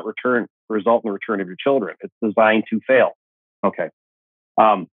does not result in the return of your children. It's designed to fail. Okay.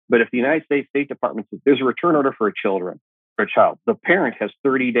 But if the United States State Department says there's a return order for a child, the parent has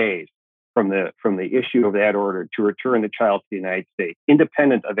 30 days from the issue of that order to return the child to the United States,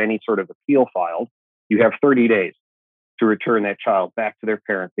 independent of any sort of appeal filed. You have 30 days to return that child back to their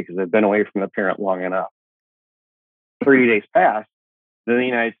parent because they've been away from the parent long enough. 30 days pass. Then the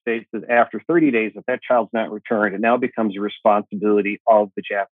United States says after 30 days, if that child's not returned, it now becomes a responsibility of the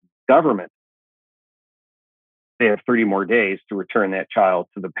Japanese government. They have 30 more days to return that child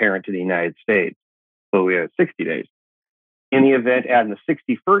to the parent in the United States. So we have 60 days. In the event, on the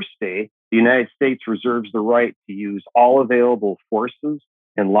 61st day, the United States reserves the right to use all available forces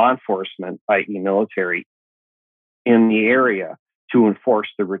and law enforcement, i.e. military, in the area to enforce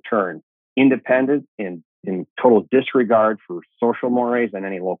the return, independent and in total disregard for social mores and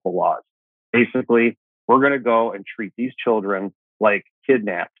any local laws. Basically, we're going to go and treat these children like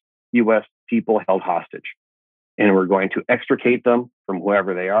kidnapped U.S. people held hostage. And we're going to extricate them from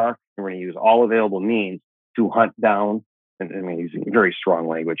whoever they are. And we're going to use all available means to hunt down, and I mean, using very strong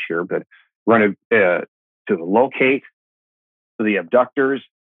language here, but we're going to locate the abductors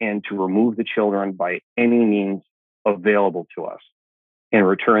and to remove the children by any means available to us and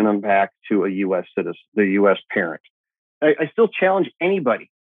return them back to a U.S. citizen, the U.S. parent. I still challenge anybody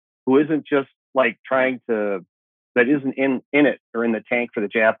who isn't just like that isn't in it or in the tank for the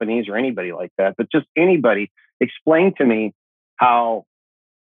Japanese or anybody like that, but just anybody, explain to me how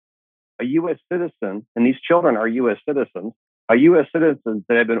a U.S. citizen, and these children are U.S. citizens, U.S. citizens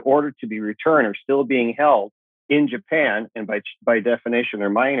that have been ordered to be returned are still being held in Japan, and by definition, they're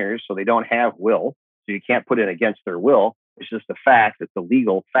minors, so they don't have will, so you can't put it against their will. It's just a fact. It's a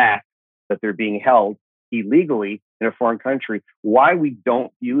legal fact that they're being held illegally in a foreign country. Why we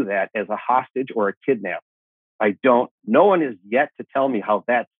don't view that as a hostage or a kidnap? No one is yet to tell me how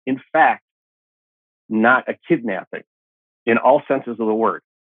that's in fact not a kidnapping. in all senses of the word,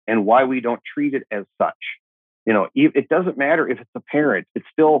 and why we don't treat it as such. It doesn't matter if it's a parent; it's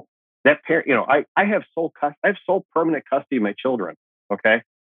still that parent. I have sole permanent custody of my children. Okay,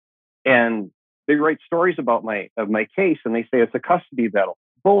 and they write stories about my case, and they say it's a custody battle.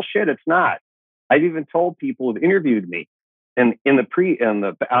 Bullshit! It's not. I've even told people who've interviewed me, and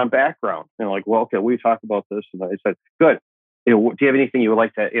on background, like, well, okay, we talk about this, and I said, good. Do you have anything you would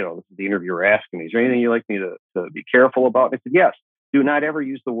like to? This is the interviewer asking me. Is there anything you'd like me to be careful about? And I said, yes. Do not ever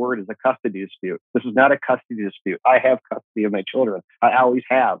use the word as a custody dispute. This is not a custody dispute. I have custody of my children. I always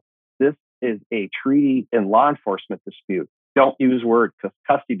have. This is a treaty and law enforcement dispute. Don't use the word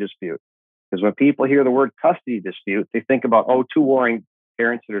custody dispute. Because when people hear the word custody dispute, they think about, two warring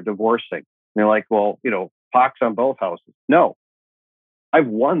parents that are divorcing. And they're like, well, pox on both houses. No, I've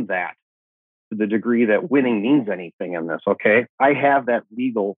won that to the degree that winning means anything in this, okay? I have that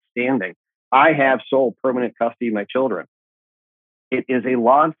legal standing. I have sole permanent custody of my children. It is a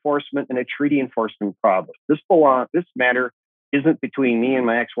law enforcement and a treaty enforcement problem. This matter isn't between me and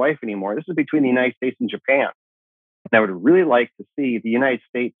my ex-wife anymore. This is between the United States and Japan. And I would really like to see the United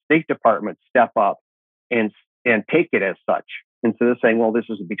States State Department step up and take it as such, instead of saying, well, this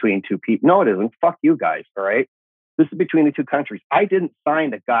is between two people. No, it isn't. Fuck you guys, all right? This is between the two countries. I didn't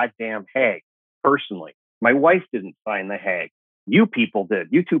sign the goddamn Hague personally. My wife didn't sign the Hague. You people did.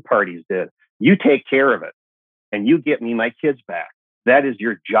 You two parties did. You take care of it, and you get me my kids back. That is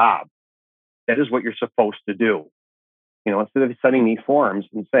your job. That is what you're supposed to do. Instead of sending me forms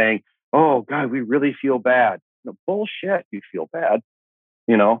and saying, oh, God, we really feel bad. No, bullshit, you feel bad.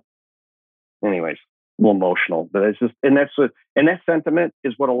 Anyways, a little emotional, but it's just, and that sentiment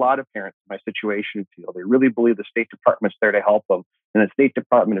is what a lot of parents in my situation feel. They really believe the State Department's there to help them. And the State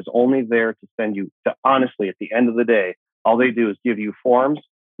Department is only there to send you to, honestly, at the end of the day, all they do is give you forms,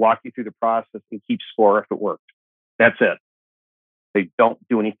 walk you through the process, and keep score if it worked. That's it. They don't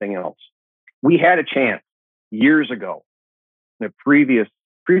do anything else. We had a chance years ago, the previous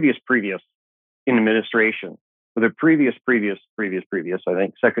administration, with the previous, I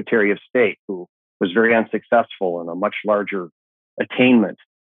think, Secretary of State, who was very unsuccessful in a much larger attainment.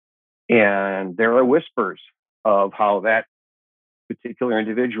 And there are whispers of how that particular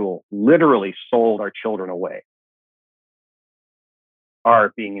individual literally sold our children away.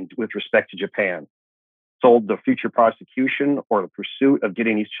 With respect to Japan, sold the future prosecution or the pursuit of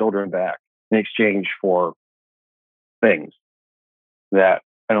getting these children back in exchange for things that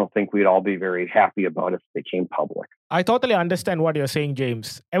I don't think we'd all be very happy about if they came public. I totally understand what you're saying,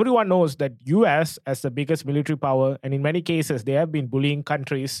 James. Everyone knows that US, as the biggest military power, and in many cases, they have been bullying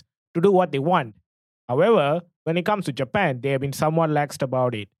countries to do what they want. However, when it comes to Japan, they have been somewhat laxed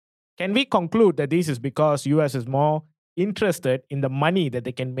about it. Can we conclude that this is because US is more interested in the money that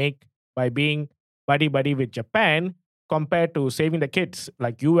they can make by being buddy-buddy with Japan compared to saving the kids,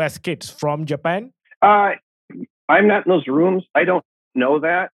 like US kids from Japan? I'm not in those rooms. I don't know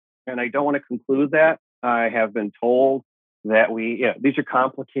that, and I don't want to conclude that. I have been told that these are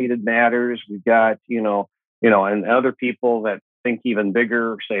complicated matters. We've got, and other people that think even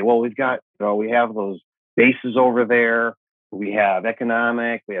bigger say, well, we have those bases over there. We have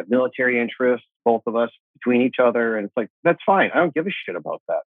economic, we have military interests, both of us between each other. And it's like, that's fine. I don't give a shit about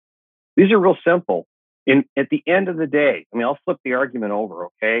that. These are real simple. At the end of the day, I'll flip the argument over,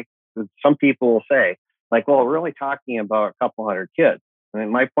 okay? Some people will say, like, well, we're only talking about a couple hundred kids. And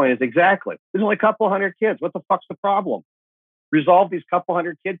my point is exactly, there's only a couple hundred kids. What the fuck's the problem? Resolve these couple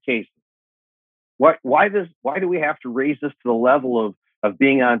hundred kid cases. Why do we have to raise this to the level of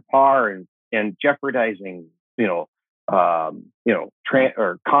being on par and jeopardizing,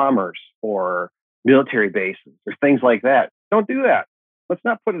 or commerce or military bases or things like that? Don't do that. Let's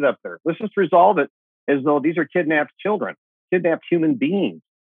not put it up there. Let's just resolve it as though these are kidnapped children, kidnapped human beings,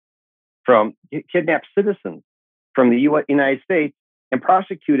 kidnapped citizens from the United States, and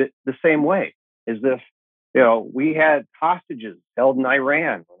prosecute it the same way as if, we had hostages held in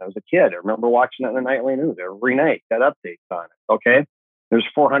Iran when I was a kid. I remember watching that in the nightly news every night, got updates on it. Okay. There's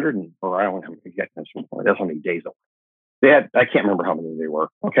 400, or I don't know how many, that's how many days ago. I can't remember how many they were.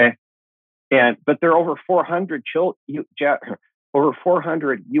 Okay. But there are over 400 over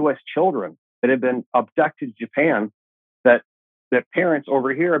 400 U.S. children that have been abducted to Japan that parents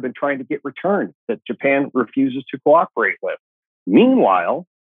over here have been trying to get returned, that Japan refuses to cooperate with. Meanwhile,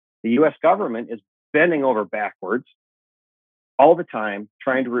 the U.S. government is bending over backwards all the time,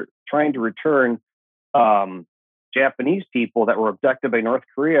 trying to return Japanese people that were abducted by North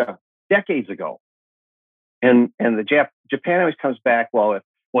Korea decades ago. And Japan always comes back, well,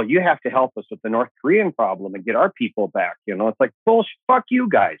 you have to help us with the North Korean problem and get our people back. It's like, bullshit, fuck you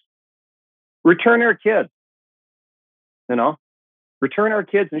guys. Return our kids. return our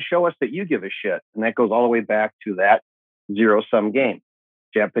kids and show us that you give a shit. And that goes all the way back to that zero-sum game.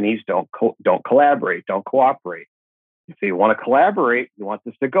 Japanese don't collaborate, don't cooperate. If you want to collaborate, you want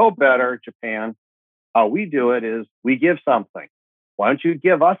this to go better, Japan, how we do it is we give something. Why don't you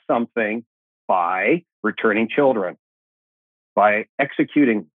give us something by returning children, by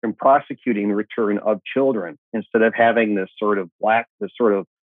executing and prosecuting the return of children, instead of having this sort of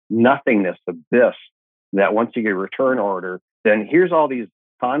nothingness abyss that once you get a return order, then here's all these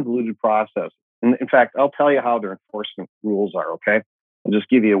convoluted processes. And in fact, I'll tell you how their enforcement rules are, okay? I'll just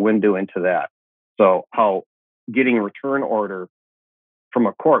give you a window into that. So how getting a return order from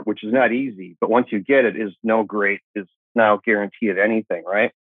a court, which is not easy, but once you get it, is now guaranteed anything,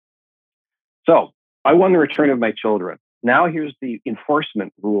 right? So I won the return of my children. Now here's the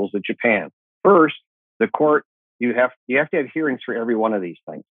enforcement rules of Japan. First, the court, you have to have hearings for every one of these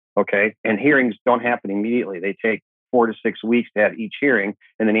things, okay? And hearings don't happen immediately. They take 4 to 6 weeks to have each hearing,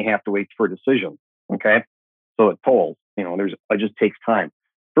 and then you have to wait for a decision, okay? So it tolls, it just takes time.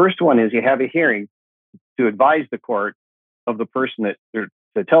 First one is you have a hearing to advise the court of the person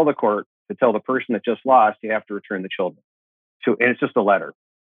to tell the person that just lost, you have to return the children. And it's just a letter.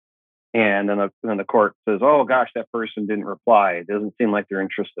 And then the court says, oh gosh, that person didn't reply. It doesn't seem like they're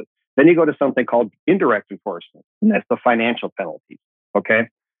interested. Then you go to something called indirect enforcement, and that's the financial penalties. Okay.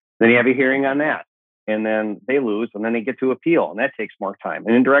 Then you have a hearing on that, and then they lose, and then they get to appeal, and that takes more time.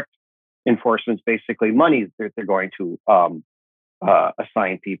 And indirect enforcement is basically money that they're going to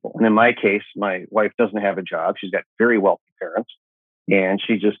assign people. And in my case, my wife doesn't have a job. She's got very wealthy parents, and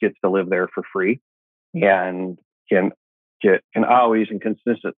she just gets to live there for free, and can always and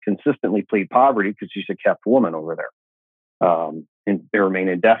consistently plead poverty because she's a kept woman over there. And they remain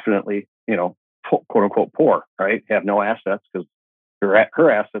indefinitely, quote unquote poor, right? Have no assets because her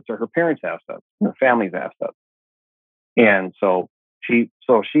assets are her parents' assets, her family's assets. And so she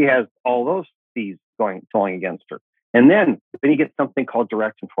has all those fees tolling against her. And then you get something called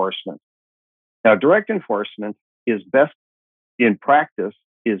direct enforcement. Now, direct enforcement is best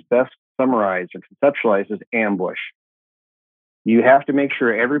summarized or conceptualized as ambush. You have to make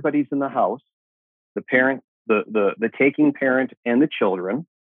sure everybody's in the house, the parent, the taking parent, and the children.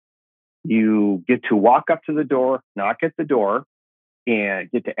 You get to walk up to the door, knock at the door, and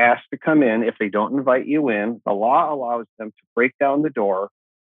get to ask to come in. If they don't invite you in, the law allows them to break down the door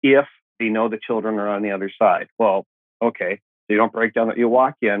if they know the children are on the other side. Well, okay, they don't break down, you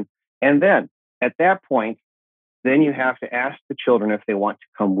walk in, and then at that point, then you have to ask the children if they want to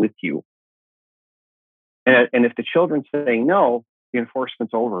come with you. And if the children say no, the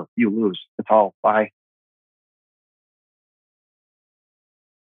enforcement's over. You lose. It's all bye.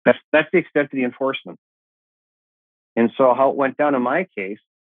 That's the extent of the enforcement. And so how it went down in my case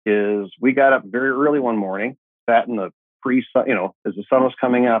is we got up very early one morning, sat in the as the sun was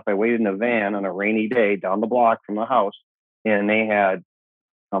coming up, I waited in a van on a rainy day down the block from the house, and they had,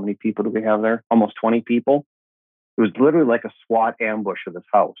 how many people do we have there? Almost 20 people. It was literally like a SWAT ambush of this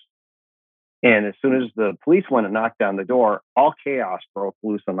house. And as soon as the police went and knocked on the door, all chaos broke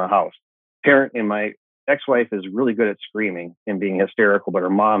loose in the house. Parent and my ex-wife is really good at screaming and being hysterical, but her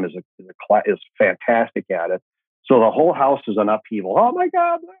mom is fantastic at it. So the whole house is an upheaval. Oh my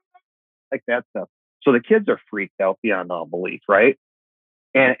God, like that stuff. So the kids are freaked out beyond all belief, right?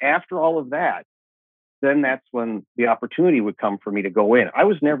 And after all of that, then that's when the opportunity would come for me to go in. I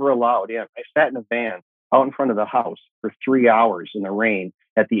was never allowed in. I sat in a van out in front of the house for 3 hours in the rain.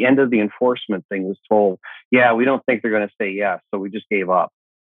 At the end of the enforcement thing, was told, yeah, we don't think they're going to say yes. So we just gave up.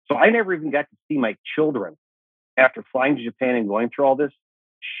 So I never even got to see my children after flying to Japan and going through all this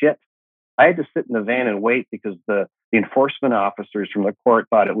shit. I had to sit in the van and wait because the enforcement officers from the court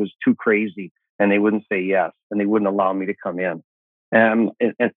thought it was too crazy and they wouldn't say yes and they wouldn't allow me to come in. And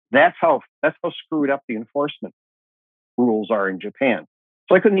that's how screwed up the enforcement rules are in Japan.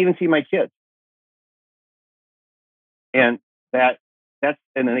 So I couldn't even see my kids. And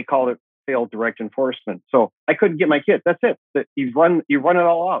and then they called it failed direct enforcement. So I couldn't get my kids. That's it. You've run it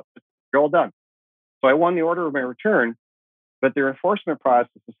all out. You're all done. So I won the order of my return, but their enforcement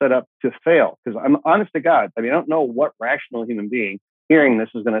process is set up to fail. Because I'm honest to God, I don't know what rational human being hearing this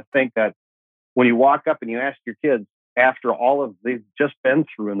is going to think that when you walk up and you ask your kids after all of they've just been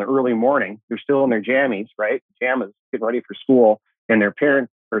through in the early morning, they're still in their jammies, right? Pajamas, getting ready for school, and their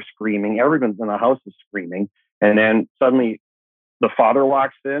parents are screaming. Everyone's in the house is screaming. And then suddenly the father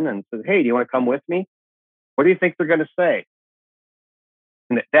walks in and says, hey, do you want to come with me? What do you think they're going to say?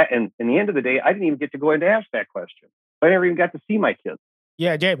 And in the end of the day, I didn't even get to go in to ask that question. I never even got to see my kids.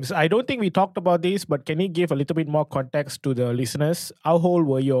 Yeah, James, I don't think we talked about this, but can you give a little bit more context to the listeners? How old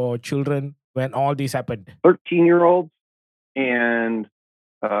were your children when all this happened? 13-year-olds and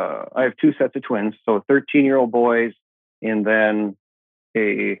I have two sets of twins, so 13-year-old boys, and then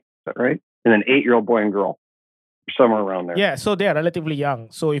is that right? And an 8-year-old boy and girl, somewhere around there. Yeah, so they are relatively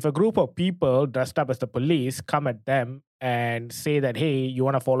young. So if a group of people dressed up as the police come at them and say that, hey, you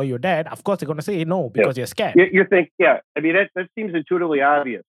want to follow your dad, of course they're going to say no because you're scared. You think, I mean, that seems intuitively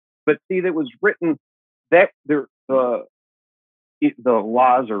obvious. But see, that was written, that the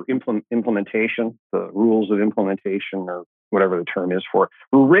laws or implementation, the rules of implementation or whatever the term is for it,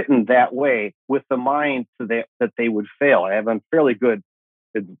 were written that way with the mind that they would fail. I have fairly good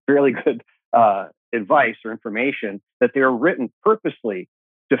advice or information that they are written purposely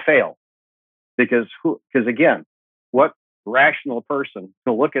to fail. Because again, what rational person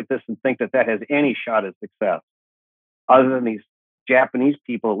will look at this and think that has any shot at success, other than these Japanese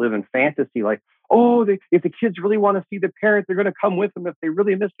people that live in fantasy, like, oh, if the kids really want to see the parents, they're going to come with them. If they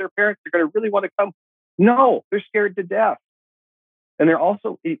really miss their parents, they're going to really want to come. No, they're scared to death. And they're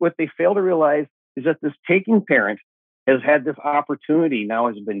also, what they fail to realize is that this taking parent has had this opportunity, now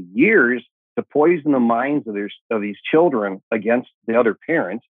has been years, to poison the minds of these children against the other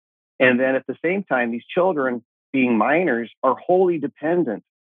parents. And then at the same time, these children, being minors, are wholly dependent.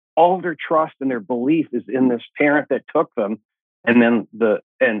 All of their trust and their belief is in this parent that took them. And then the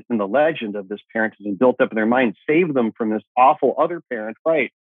legend of this parent has been built up in their mind, save them from this awful other parent,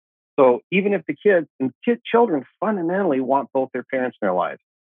 right? So even if the children fundamentally want both their parents in their lives,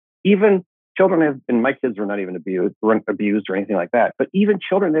 even children and my kids were not even abused or anything like that, but even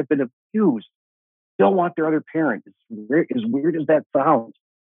children that have been abused still want their other parent. As weird as that sounds,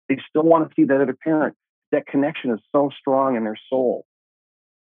 they still want to see that other parent. That connection is so strong in their soul,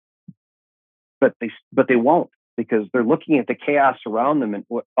 but they won't, because they're looking at the chaos around them and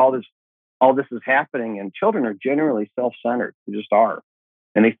what all this is happening. And children are generally self-centered. They just are,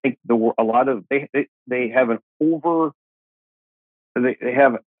 and they think they have an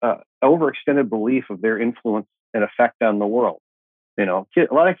overextended belief of their influence and effect on the world. You know,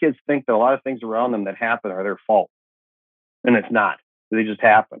 a lot of kids think that a lot of things around them that happen are their fault, and it's not. They just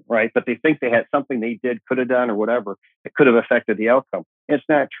happen, right? But they think they had something they could have done, or whatever that could have affected the outcome. It's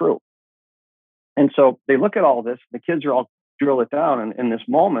not true. And so they look at all this. The kids are all drill it down, and in this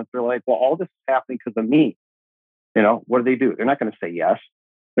moment, they're like, "Well, all this is happening because of me." You know, what do? They're not going to say yes.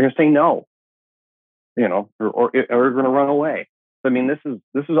 They're going to say no. You know, or going to run away. I mean, this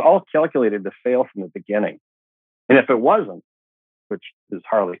is all calculated to fail from the beginning. And if it wasn't, which is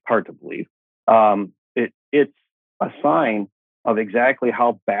hard to believe, it's a sign of exactly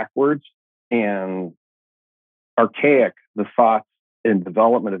how backwards and archaic the thoughts and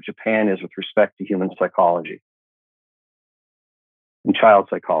development of Japan is with respect to human psychology and child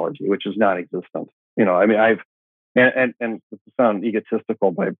psychology, which is non-existent. You know, I mean, and to sound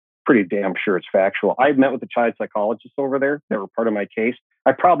egotistical, but I'm pretty damn sure it's factual. I've met with the child psychologists over there that were part of my case.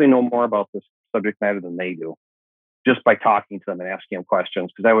 I probably know more about this subject matter than they do, just by talking to them and asking them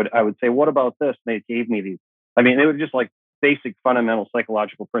questions. Because I would say, what about this? And they gave me these. I mean, they were just like basic fundamental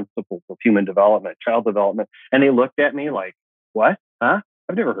psychological principles of human development, child development. And they looked at me like, what? Huh?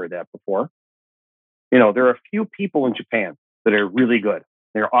 I've never heard that before. You know, there are a few people in Japan that are really good.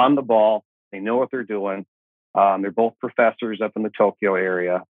 They're on the ball. They know what they're doing. They're both professors up in the Tokyo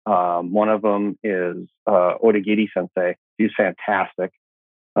area. One of them is Odagiri Sensei. She's fantastic.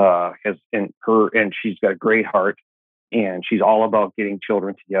 And she's got a great heart. And she's all about getting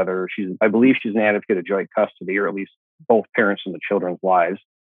children together. I believe she's an advocate of joint custody, or at least both parents in the children's lives.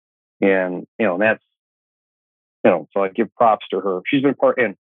 And, that's, so I give props to her. She's been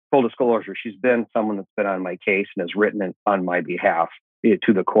and full disclosure, she's been someone that's been on my case and has written on my behalf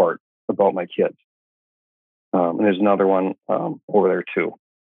to the court about my kids. And there's another one over there too.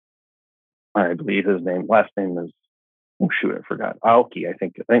 I believe his last name is, I forgot. Aoki, I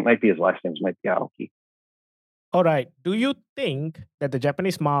think might be his last name, might be Aoki. All right. Do you think that the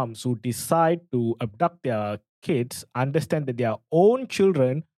Japanese moms who decide to abduct their kids understand that their own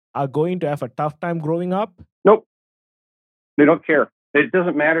children are going to have a tough time growing up? Nope. They don't care. It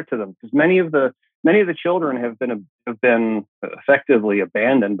doesn't matter to them, because many of the children have been effectively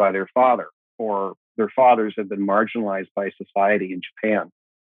abandoned by their father, or their fathers have been marginalized by society in Japan.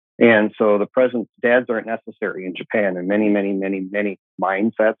 And so the present dads aren't necessary in Japan in many, many, many, many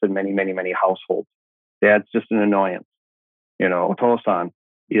mindsets and many, many, many households. Dad's just an annoyance. Otosan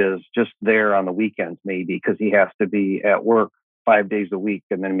is just there on the weekends, maybe because he has to be at work 5 days a week,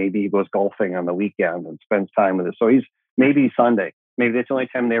 and then maybe he goes golfing on the weekend and spends time with us. So he's maybe Sunday. Maybe that's the only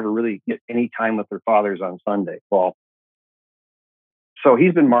time they ever really get any time with their fathers, on Sunday. Well, so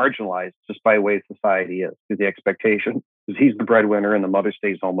he's been marginalized just by the way society is, to the expectation, because he's the breadwinner and the mother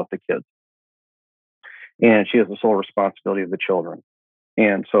stays home with the kids. and she has the sole responsibility of the children.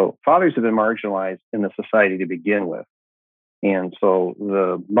 And so fathers have been marginalized in the society to begin with. And so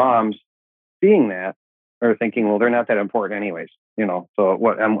the moms seeing that are thinking, well, they're not that important anyways. So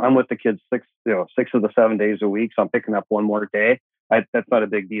what I'm with the kids 6 of the 7 days a week. So I'm picking up one more day. That's not a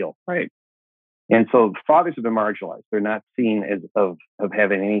big deal. Right. And so fathers have been marginalized. They're not seen as of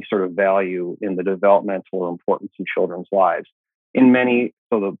having any sort of value in the developmental importance in children's lives.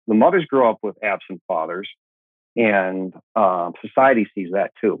 So the mothers grow up with absent fathers, and society sees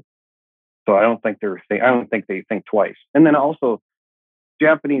that too. So I don't think they think twice. And then also,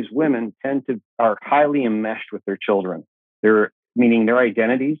 Japanese women are highly enmeshed with their children. Meaning their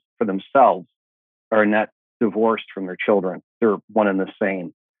identities for themselves are not divorced from their children. They're one and the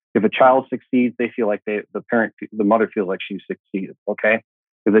same. If a child succeeds, they feel like the mother feels like she succeeded. Okay.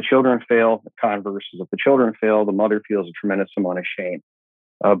 If the children fail, the converse is if the children fail, the mother feels a tremendous amount of shame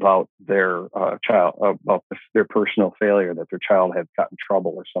about their their personal failure, that their child had gotten in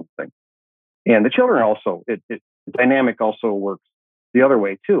trouble or something. And the children also, the dynamic also works the other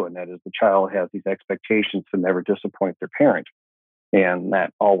way too, and that is the child has these expectations to never disappoint their parent, and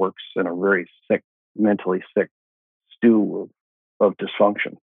that all works in a very mentally sick stew of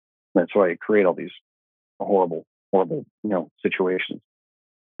dysfunction. That's why you create all these horrible situations.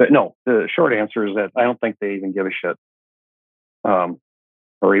 But no, the short answer is that I don't think they even give a shit,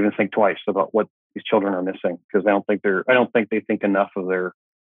 or even think twice about what these children are missing, because I don't think they think enough of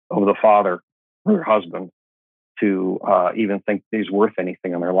the father or their husband to even think he's worth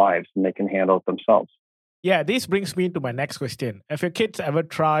anything in their lives, and they can handle it themselves. Yeah, this brings me to my next question. Have your kids ever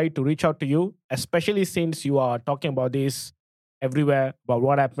tried to reach out to you, especially since you are talking about this everywhere, about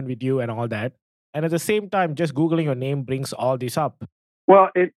what happened with you and all that? And at the same time, just Googling your name brings all this up. Well,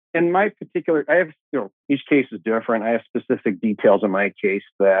 in my particular, I have, each case is different. I have specific details in my case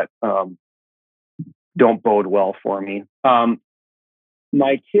that don't bode well for me.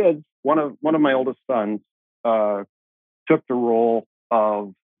 My kids, one of my oldest sons, took the role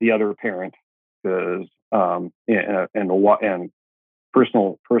of the other parent, because and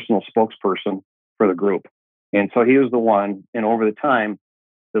personal spokesperson for the group. And so he was the one. And over the time,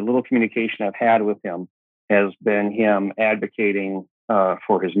 the little communication I've had with him has been him advocating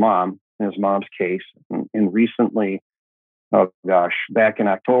for his mom in his mom's case. And recently, back in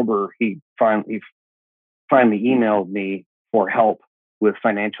October, he finally emailed me for help with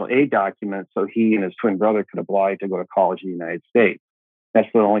financial aid documents so he and his twin brother could apply to go to college in the United States. That's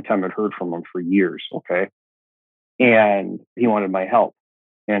the only time I'd heard from him for years. Okay. And he wanted my help.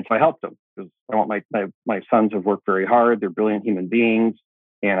 And so I helped him, because I want my sons have worked very hard. They're brilliant human beings,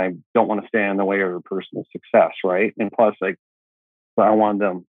 and I don't want to stand in the way of their personal success. Right. And plus, I wanted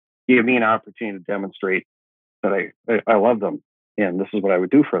them to give me an opportunity to demonstrate that I love them, and this is what I would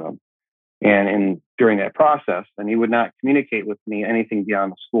do for them. And during that process, and he would not communicate with me anything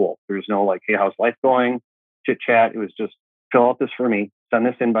beyond the school. There was no hey, how's life going? Chit chat. It was just, fill out this for me, send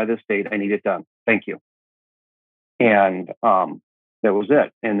this in by this date. I need it done. Thank you. And that was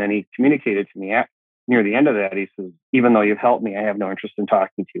it. And then he communicated to me near the end of that. He says, even though you've helped me, I have no interest in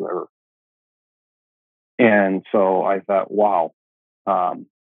talking to you ever. And so I thought, wow.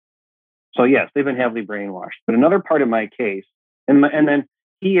 So yes, they've been heavily brainwashed. But another part of my case, and then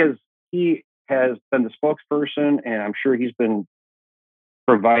he has been the spokesperson, and I'm sure he's been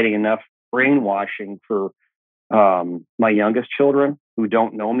providing enough brainwashing for my youngest children, who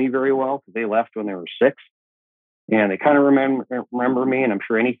don't know me very well, because they left when they were 6, and they kind of remember me. And I'm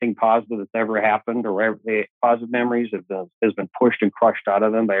sure anything positive that's ever happened, or positive memories, has been pushed and crushed out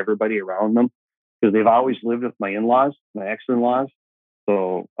of them by everybody around them, because they've always lived with my in-laws, my ex-in-laws.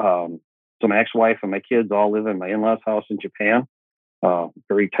 So my ex-wife and my kids all live in my in-laws' house in Japan,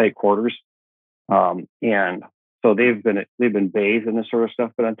 very tight quarters. And so they've been bathed in this sort of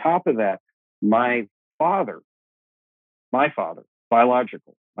stuff. But on top of that, my father,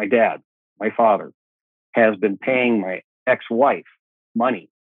 biological, my dad, my father, has been paying my ex-wife money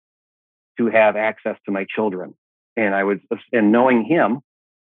to have access to my children. And knowing him,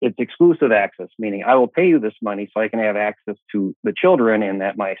 it's exclusive access, meaning I will pay you this money so I can have access to the children, and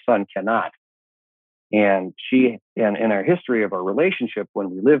that my son cannot. And in our history of our relationship when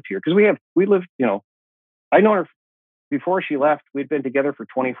we lived here, because we lived, I know her before she left. We'd been together for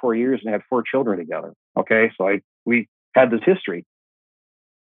 24 years and had 4 children together. Okay. So we had this history.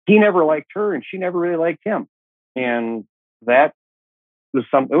 He never liked her, and she never really liked him. And that was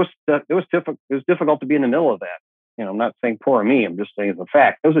it was difficult to be in the middle of that. I'm not saying poor me. I'm just saying it's a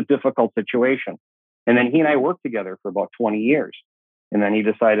fact. It was a difficult situation. And then he and I worked together for about 20 years. And then he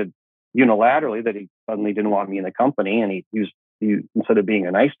decided unilaterally that he suddenly didn't want me in the company. And he instead of being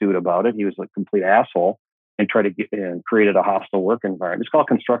a nice dude about it, he was a complete asshole. and try to get and created a hostile work environment. It's called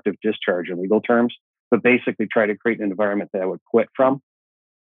constructive discharge in legal terms, but basically try to create an environment that I would quit from.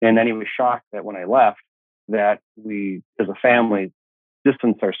 And then he was shocked that when I left, that we, as a family,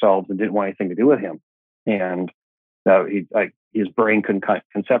 distanced ourselves and didn't want anything to do with him. And his brain couldn't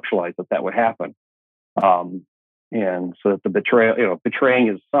conceptualize that would happen. And so that the betrayal, betraying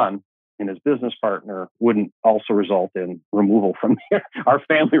his son and his business partner wouldn't also result in removal from our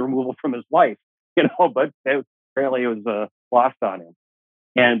family removal from his life, but apparently it was lost on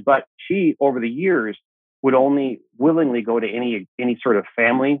him. But she, over the years, would only willingly go to any sort of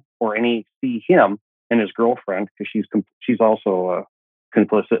family or see him and his girlfriend, because she's also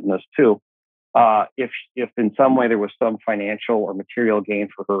complicit in this too. If in some way there was some financial or material gain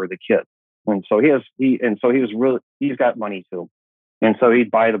for her or the kids. And so he's got money too. And so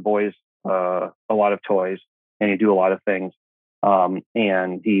he'd buy the boys a lot of toys, and he'd do a lot of things. So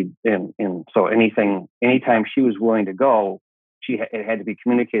anytime she was willing to go, it had to be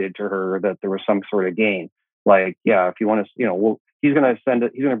communicated to her that there was some sort of gain. Like, yeah, if you want to, he's going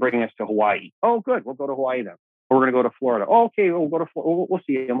to bring us to Hawaii. Oh, good. We'll go to Hawaii then. Or we're going to go to Florida. Oh, okay. We'll go to Florida. We'll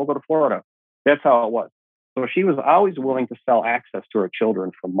see him. We'll go to Florida. That's how it was. So she was always willing to sell access to her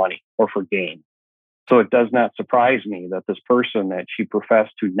children for money or for gain. So it does not surprise me that this person that she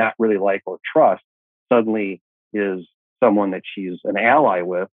professed to not really like or trust suddenly is someone that she's an ally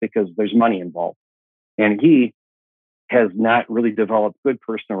with, because there's money involved. And he has not really developed good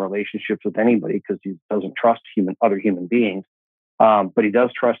personal relationships with anybody because he doesn't trust other human beings. But he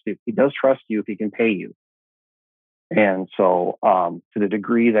does trust you. He does trust you if he can pay you. And so to the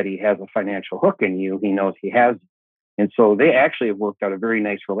degree that he has a financial hook in you, he knows he has. And so they actually have worked out a very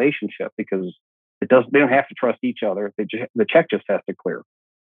nice relationship, because they don't have to trust each other. The check just has to clear.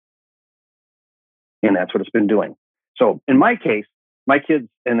 And that's what it's been doing. So in my case, my kids,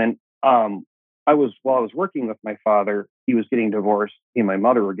 and then while I was working with my father, he was getting divorced. He and my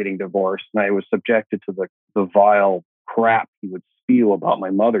mother were getting divorced. And I was subjected to the vile crap he would spew about my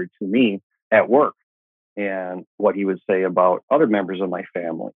mother to me at work, and what he would say about other members of my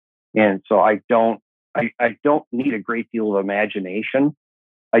family. And so I don't need a great deal of imagination.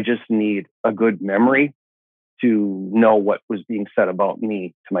 I just need a good memory to know what was being said about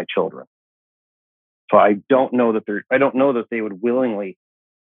me to my children. So I don't know that they would willingly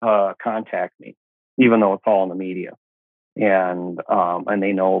contact me, even though it's all in the media. And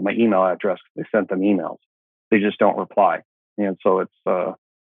they know my email address. They sent them emails. They just don't reply. And so it's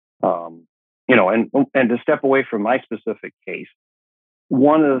and to step away from my specific case,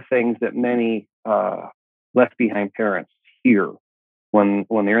 one of the things that many left behind parents hear when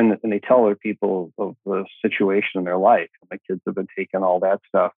they're and they tell other people of the situation in their life, my kids have been taken, all that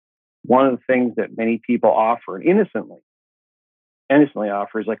stuff. One of the things that many people offer, and innocently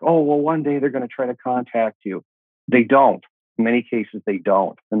offer, is like, oh, well, one day they're going to try to contact you. They don't. In many cases, they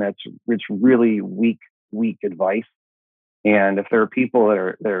don't. And it's really weak advice. And if there are people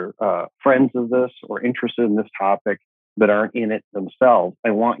that are friends of this or interested in this topic that aren't in it themselves,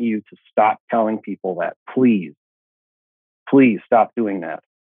 I want you to stop telling people that. Please stop doing that,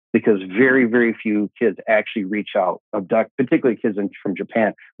 because very, very few kids actually reach out, particularly kids from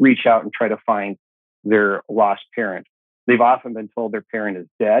Japan, reach out and try to find their lost parent. They've often been told their parent is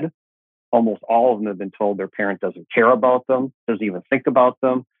dead. Almost all of them have been told their parent doesn't care about them, doesn't even think about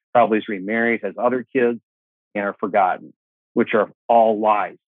them, probably is remarried, has other kids, and are forgotten, which are all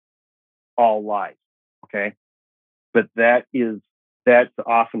lies. Okay. But that's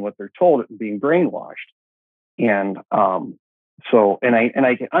often what they're told, being brainwashed. And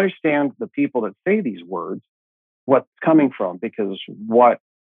I can understand the people that say these words, what's coming from, because when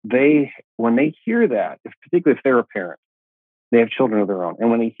they hear that, particularly if they're a parent, they have children of their own, and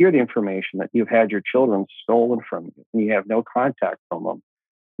when they hear the information that you've had your children stolen from you and you have no contact from them,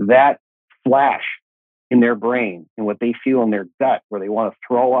 that flash in their brain and what they feel in their gut where they want to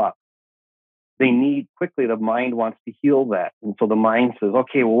throw up, the mind wants to heal that. And so the mind says,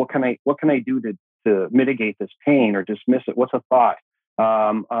 okay, well, what can I do to mitigate this pain or dismiss it? What's a thought?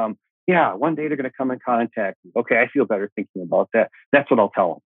 Yeah, one day they're going to come in contact you. Okay, I feel better thinking about that. That's what I'll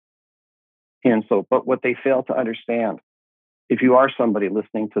tell them. And so, but what they fail to understand, if you are somebody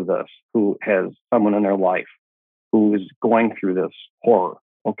listening to this who has someone in their life who is going through this horror,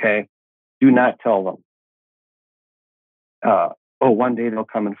 okay, do not tell them, one day they'll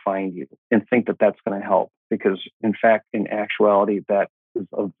come and find you, and think that that's going to help. Because in fact, in actuality, that is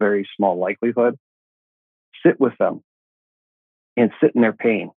a very small likelihood. Sit with them and sit in their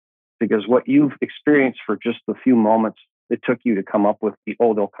pain, because what you've experienced for just the few moments it took you to come up with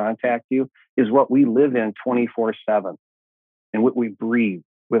they'll contact you, is what we live in 24/7 and what we breathe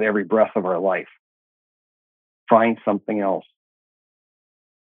with every breath of our life. find something else.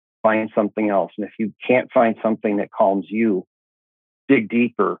 Find something else. And if you can't find something that calms you, dig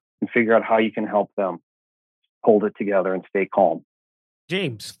deeper and figure out how you can help them hold it together and stay calm.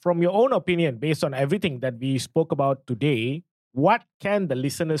 James, from your own opinion, based on everything that we spoke about today, what can the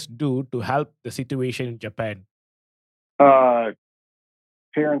listeners do to help the situation in Japan?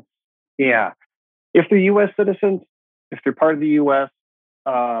 Parents, yeah. If they're U.S. citizens, if they're part of the U.S.,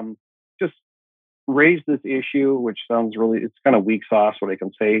 just raise this issue, which sounds it's kind of weak sauce what I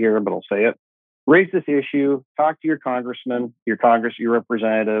can say here, but I'll say it. Raise this issue, talk to your congressman, your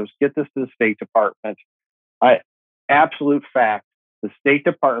representatives, get this to the State Department. Absolute fact, the State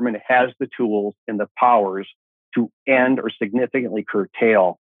Department has the tools and the powers to end or significantly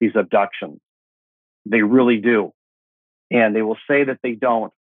curtail these abductions. They really do. And they will say that they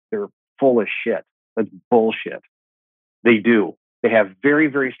don't. They're full of shit. That's bullshit. They do. They have very,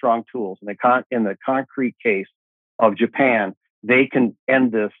 very strong tools. In the concrete case of Japan, they can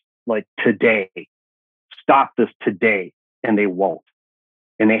end this like today, stop this today, and they won't.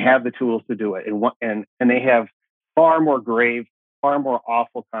 And they have the tools to do it. And they have far more grave, far more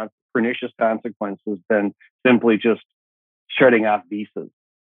awful, pernicious consequences than simply just shutting off visas.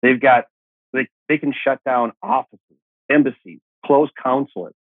 They can shut down offices, embassies, close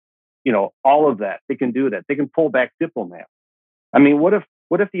consulates, all of that. They can do that. They can pull back diplomats. I mean, what if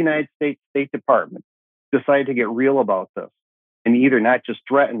the United States State Department decided to get real about this and either not just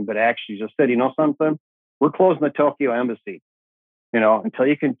threatened, but actually just said, something, we're closing the Tokyo embassy, until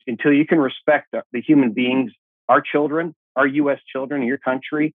you can respect the human beings, our children, our U.S. children in your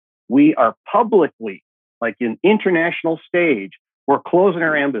country. We are publicly, like in international stage, we're closing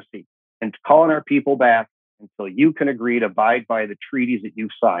our embassy and calling our people back until you can agree to abide by the treaties that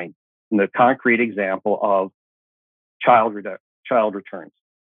you've signed. And the concrete example of child returns.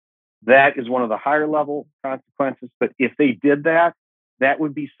 That is one of the higher level consequences. But if they did that, that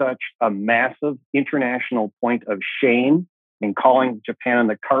would be such a massive international point of shame in calling Japan on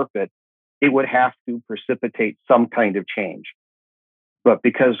the carpet. It would have to precipitate some kind of change. But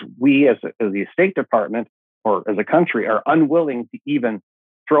because we as the State Department or as a country are unwilling to even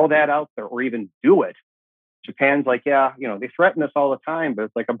throw that out there or even do it, Japan's like, they threaten us all the time, but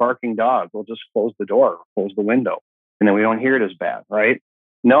it's like a barking dog. We'll just close the door, close the window, and then we don't hear it as bad, right?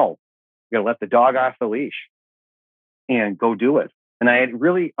 No, you got to let the dog off the leash and go do it. And I had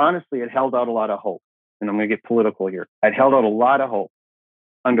really, honestly, it held out a lot of hope. And I'm going to get political here. I'd held out a lot of hope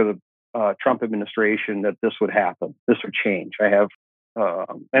under the Trump administration that this would happen. This would change. I have,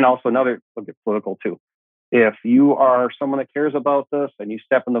 and also we'll get political too. If you are someone that cares about this and you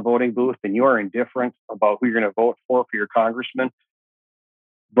step in the voting booth and you are indifferent about who you're going to vote for your congressman,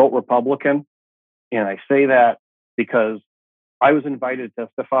 vote Republican. And I say that because I was invited to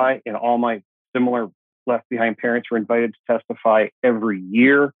testify, and all my similar left behind parents were invited to testify every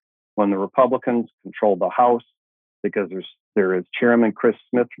year when the Republicans controlled the House, because there is Chairman Chris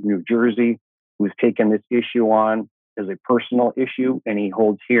Smith from New Jersey who's taken this issue on as a personal issue, and he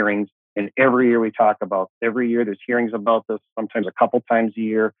holds hearings. And every year there's hearings about this, sometimes a couple times a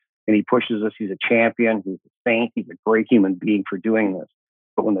year, and he pushes us. He's a champion. He's a saint. He's a great human being for doing this.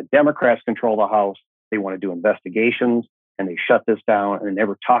 But when the Democrats control the House, they want to do investigations and they shut this down and they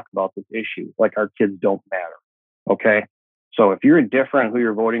never talk about this issue. Like our kids don't matter. Okay. So if you're indifferent who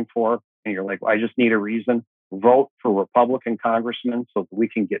you're voting for and you're like, I just need a reason, vote for Republican congressmen so that we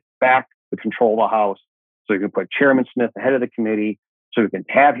can get back to control the House. So you can put Chairman Smith ahead of the committee so we can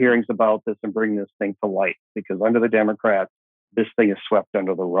have hearings about this and bring this thing to light, because under the Democrats, this thing is swept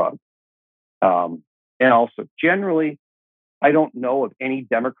under the rug. And also, generally, I don't know of any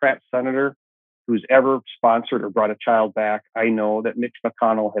Democrat senator who's ever sponsored or brought a child back. I know that Mitch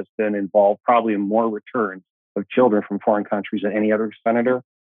McConnell has been involved probably in more returns of children from foreign countries than any other senator.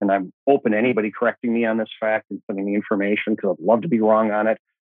 And I'm open to anybody correcting me on this fact and sending me information, because I'd love to be wrong on it.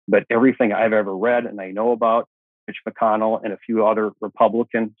 But everything I've ever read and I know about, Mitch McConnell and a few other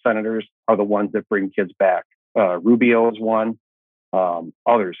Republican senators are the ones that bring kids back. Rubio is one.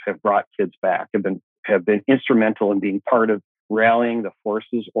 Others have brought kids back, have been instrumental in being part of rallying the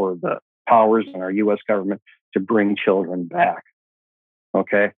forces or the powers in our U.S. government to bring children back.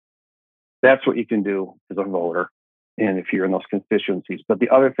 Okay, that's what you can do as a voter, and if you're in those constituencies. But the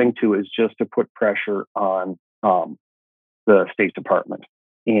other thing too is just to put pressure on the State Department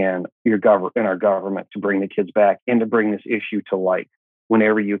and our government to bring the kids back and to bring this issue to light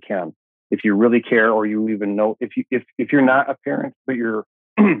whenever you can. If you really care, or you even know, if you're not a parent, but you're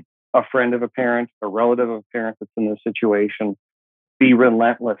a friend of a parent, a relative of a parent that's in this situation, be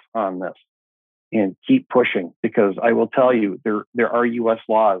relentless on this and keep pushing, because I will tell you, there are U.S.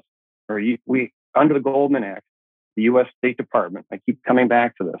 laws, or we under the Goldman Act, the U.S. State Department, I keep coming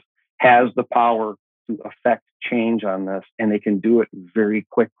back to this, has the power to affect change on this, and they can do it very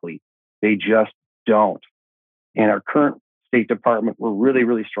quickly. They just don't. In our current State Department, we're really,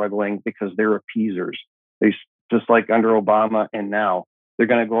 really struggling because they're appeasers. They, just like under Obama and now, they're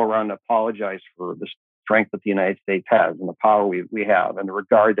going to go around and apologize for the strength that the United States has and the power we have and the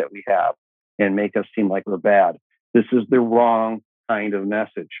regard that we have and make us seem like we're bad. This is the wrong kind of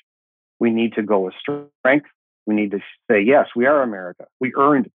message. We need to go with strength. We need to say, yes, we are America. We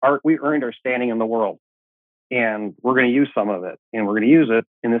earned our standing in the world. And we're going to use some of it. And we're going to use it,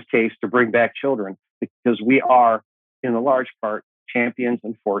 in this case, to bring back children, because we are, in a large part, champions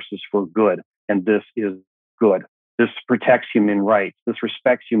and forces for good. And this is good. This protects human rights. This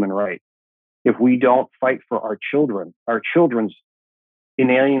respects human rights. If we don't fight for our children's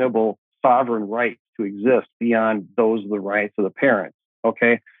inalienable sovereign rights to exist beyond those of the rights of the parents,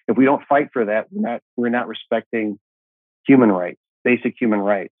 okay? If we don't fight for that, we're not respecting human rights, basic human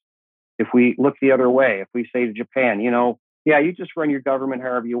rights. If we look the other way, if we say to Japan, yeah, you just run your government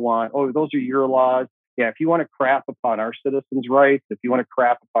however you want. Oh, those are your laws. Yeah, if you want to crap upon our citizens' rights, if you want to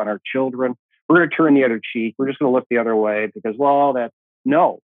crap upon our children, we're going to turn the other cheek. We're just going to look the other way because,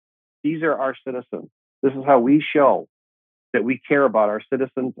 no, these are our citizens. This is how we show that we care about our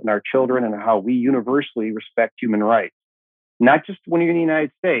citizens and our children and how we universally respect human rights. Not just when you're in the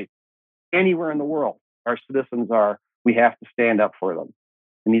United States, anywhere in the world, our citizens we have to stand up for them.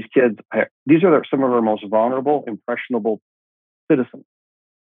 And these kids, these are some of our most vulnerable, impressionable citizens.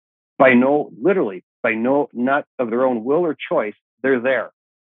 Not of their own will or choice, they're there.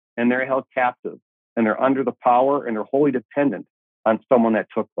 And they're held captive. And they're under the power and they're wholly dependent on someone that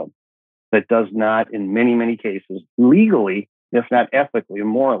took them. That does not, in many, many cases, legally, if not ethically and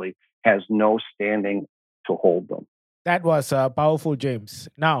morally, has no standing to hold them. That was powerful, James.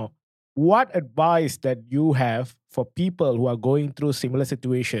 Now, what advice that you have for people who are going through similar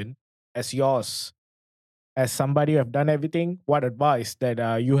situation as yours? As somebody who have done everything, what advice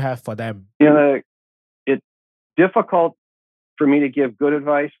that you have for them? It's difficult for me to give good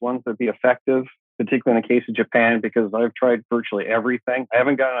advice, ones that be effective, particularly in the case of Japan, because I've tried virtually everything. I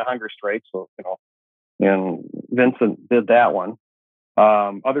haven't gotten a hunger strike, and Vincent did that one.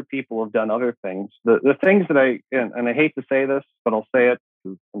 Other people have done other things. The things that I hate to say this, but I'll say it.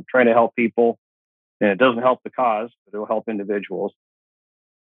 I'm trying to help people, and it doesn't help the cause, but it'll help individuals.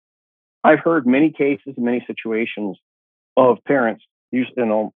 I've heard many cases, many situations of parents,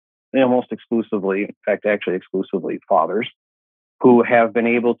 almost exclusively, in fact, actually exclusively fathers, who have been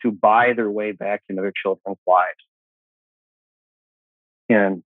able to buy their way back into their children's lives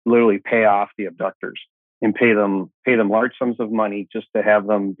and literally pay off the abductors and pay them large sums of money just to have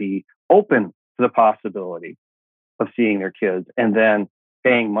them be open to the possibility of seeing their kids, and then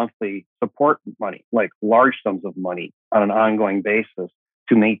paying monthly support money, like large sums of money on an ongoing basis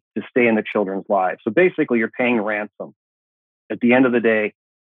to stay in the children's lives. So basically, you're paying ransom. At the end of the day,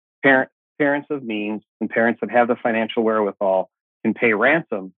 parents of means and parents that have the financial wherewithal can pay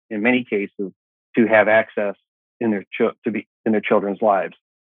ransom in many cases to have access in their children's lives.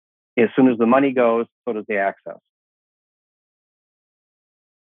 As soon as the money goes, so does the access.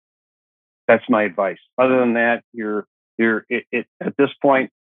 That's my advice. Other than that, at this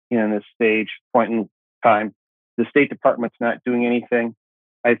point in time, the State Department's not doing anything.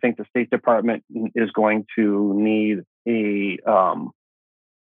 I think the State Department is going to need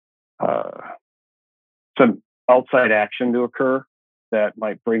some outside action to occur that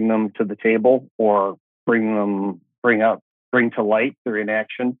might bring them to the table or bring to light their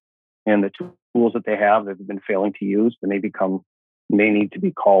inaction and the tools that they have that have been failing to use, and may need to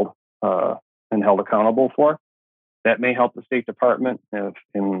be called and held accountable for. That may help the State Department, and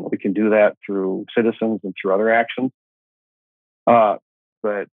we can do that through citizens and through other actions.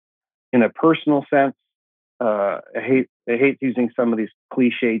 But in a personal sense, I hate using some of these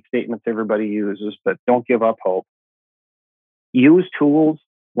cliched statements everybody uses, but don't give up hope. Use tools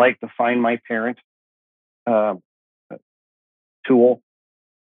like the Find My Parent tool.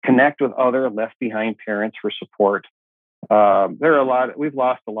 Connect with other left behind parents for support. We've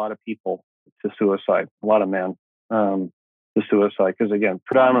lost a lot of people to suicide, a lot of men to suicide, because again,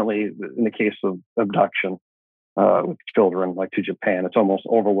 predominantly in the case of abduction with children, like to Japan, it's almost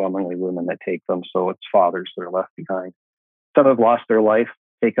overwhelmingly women that take them. So it's fathers that are left behind. Some have lost their life,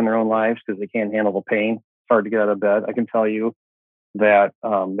 taken their own lives because they can't handle the pain. It's hard to get out of bed. I can tell you that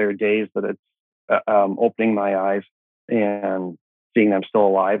there are days that it's opening my eyes and seeing them still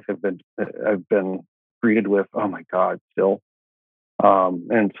alive. I've been greeted with, oh my God, still.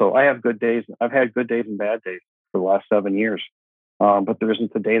 And so I have good days. I've had good days and bad days for the last 7 years. But there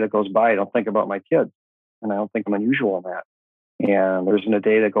isn't a day that goes by I don't think about my kids. and I don't think I'm unusual in that. And there isn't a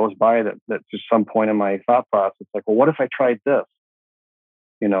day that goes by that just some point in my thought process, like, well, what if I tried this?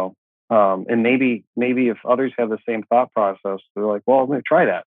 You know, and maybe if others have the same thought process, they're like, well, I'm going to try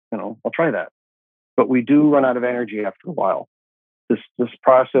that. I'll try that. But we do run out of energy after a while. This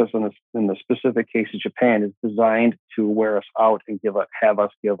process in the specific case of Japan is designed to wear us out and have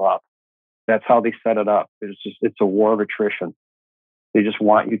us give up. That's how they set it up. It's a war of attrition. They just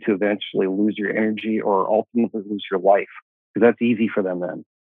want you to eventually lose your energy or ultimately lose your life, because that's easy for them then.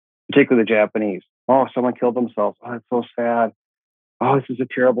 Particularly the Japanese. Oh, someone killed themselves. Oh, it's so sad. Oh, this is a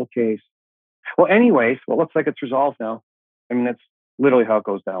terrible case. Well, anyways, it looks like it's resolved now. I mean, that's literally how it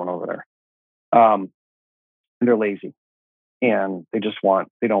goes down over there. And they're lazy. And they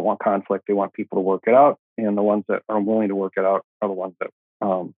don't want conflict. They want people to work it out. And the ones that are willing to work it out are the ones that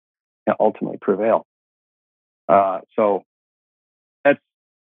ultimately prevail. So that's,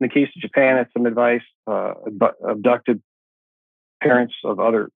 in the case of Japan, that's some advice. Abducted parents of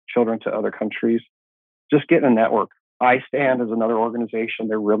other children to other countries, just get in a network. iSTAND is another organization.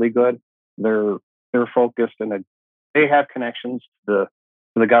 They're really good. They're focused, and they have connections to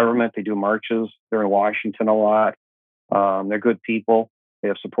the government. They do marches. They're in Washington a lot. They're good people. They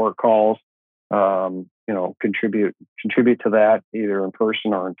have support calls. Contribute to that either in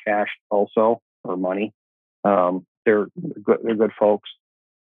person or in cash, also, or money. They're good folks.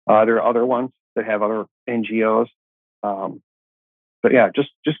 There are other ones that have other NGOs. But yeah,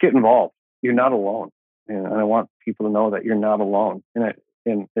 just get involved. You're not alone, and I want people to know that you're not alone. And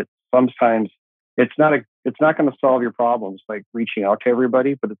it sometimes it's not going to solve your problems like reaching out to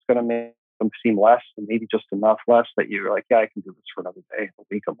everybody, but it's going to make them seem less, and maybe just enough less that you're like, yeah, I can do this for another day, a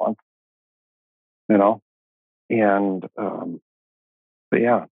week, a month. And but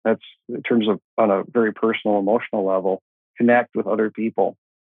yeah, that's in terms of on a very personal, emotional level. Connect with other people.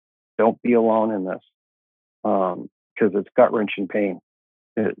 Don't be alone in this, because it's gut wrenching pain.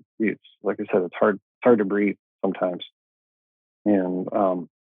 It's like I said, it's hard to breathe sometimes. And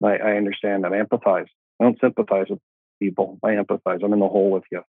I understand that. I empathize. I don't sympathize with people. I empathize. I'm in the hole with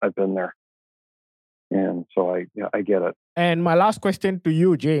you. I've been there. And so I get it. And my last question to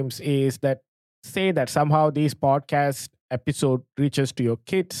you, James, is that say that somehow this podcast episode reaches to your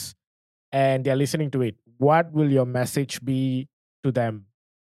kids and they're listening to it. What will your message be to them?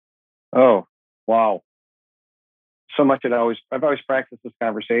 Oh, wow. So much that I've always practiced this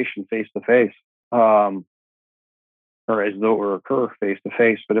conversation face to face, or as though it were occur face to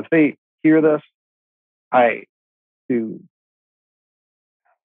face. But if they hear this,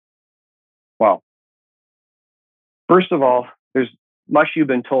 first of all, there's much you've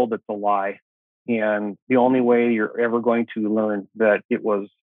been told that's a lie. And the only way you're ever going to learn that it was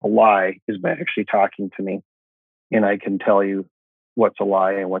a lie is by actually talking to me. And I can tell you what's a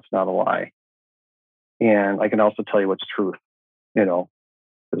lie and what's not a lie. And I can also tell you what's truth,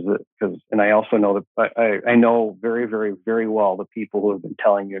 because I also know that I know very, very, very well the people who have been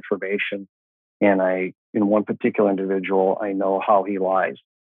telling you information. And in one particular individual, I know how he lies.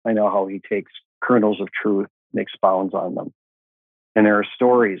 I know how he takes kernels of truth and expounds on them. And there are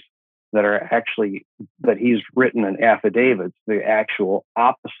stories that he's written in affidavits. The actual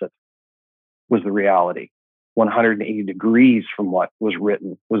opposite was the reality. 180 degrees from what was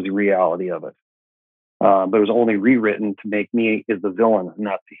written was the reality of it. But it was only rewritten to make me as the villain,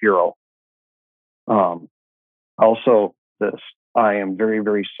 not the hero. Also, I am very,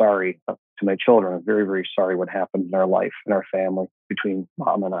 very sorry to my children. I'm very, very sorry what happened in our life, in our family, between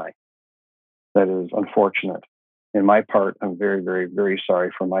Mom and I. That is unfortunate. In my part, I'm very, very, very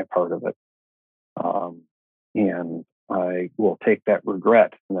sorry for my part of it. And I will take that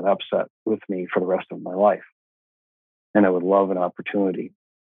regret and that upset with me for the rest of my life. And I would love an opportunity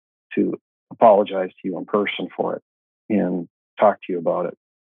to apologize to you in person for it and talk to you about it.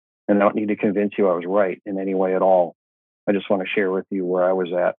 And I don't need to convince you I was right in any way at all. I just want to share with you where I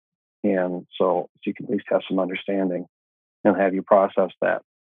was at. And so you can at least have some understanding and have you process that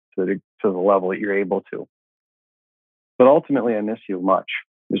to the level that you're able to. But ultimately, I miss you much.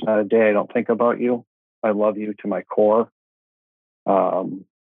 There's not a day I don't think about you. I love you to my core.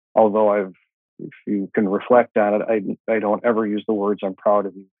 Although if you can reflect on it, I don't ever use the words "I'm proud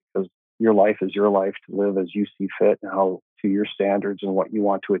of you," because your life is your life to live as you see fit and how to your standards and what you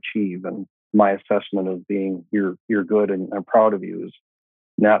want to achieve. And my assessment of being you're good and I'm proud of you is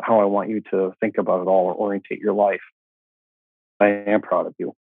not how I want you to think about it all or orientate your life. I am proud of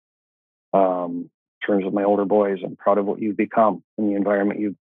you. In terms of my older boys, I'm proud of what you've become and the environment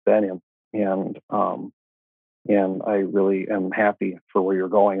you've been in. And I really am happy for where you're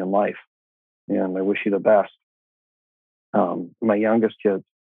going in life. And I wish you the best. My youngest kids,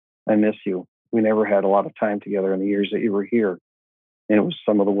 I miss you. we never had a lot of time together in the years that you were here. And it was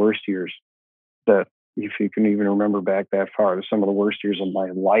some of the worst years that, if you can even remember back that far, it was some of the worst years of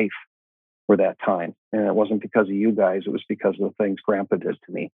my life for that time. And it wasn't because of you guys. It was because of the things Grandpa did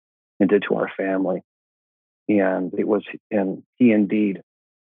to me and did to our family. And he indeed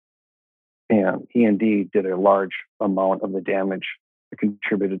did a large amount of the damage that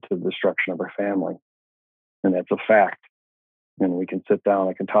contributed to the destruction of our family. And that's a fact. And we can sit down,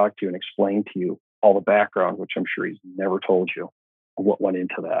 I can talk to you and explain to you all the background, which I'm sure he's never told you, what went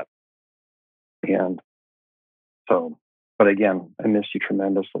into that. And so, but again, I miss you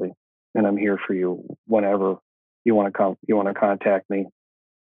tremendously. And I'm here for you whenever you want to contact me.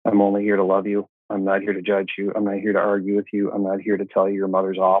 I'm only here to love you. I'm not here to judge you. I'm not here to argue with you. I'm not here to tell you your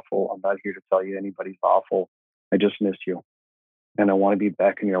mother's awful. I'm not here to tell you anybody's awful. I just miss you. And I want to be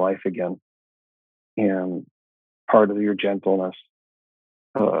back in your life again. And part of your gentleness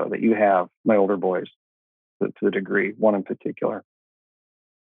that you have, my older boys, to the degree, one in particular,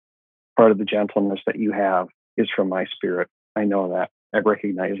 part of the gentleness that you have is from my spirit. I know that. I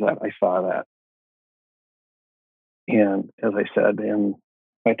recognize that. I saw that. And as I said in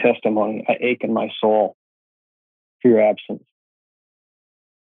my testimony, I ache in my soul for your absence.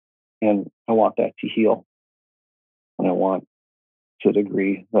 And I want that to heal. And I want, to the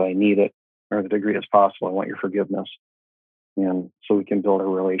degree that I need it, or the degree as possible, I want your forgiveness. And so we can build a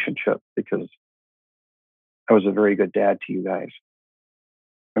relationship, because I was a very good dad to you guys.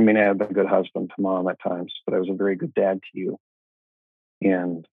 I mean, I have been a good husband to Mom at times, but I was a very good dad to you.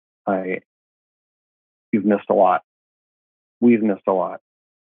 And you've missed a lot. We've missed a lot.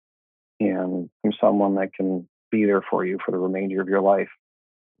 And I'm someone that can be there for you for the remainder of your life,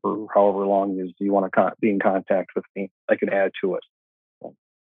 or however long you want to be in contact with me. I can add to it. So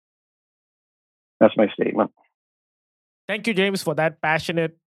that's my statement. Thank you, James, for that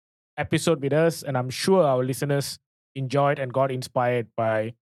passionate episode with us. And I'm sure our listeners enjoyed and got inspired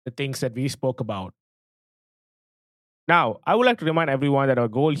by the things that we spoke about. Now, I would like to remind everyone that our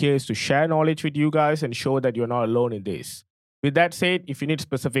goal here is to share knowledge with you guys and show that you're not alone in this. With that said, if you need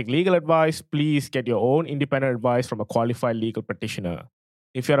specific legal advice, please get your own independent advice from a qualified legal practitioner.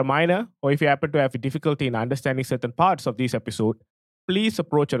 If you're a minor, or if you happen to have a difficulty in understanding certain parts of this episode, please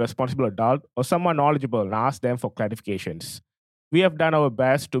approach a responsible adult or someone knowledgeable and ask them for clarifications. We have done our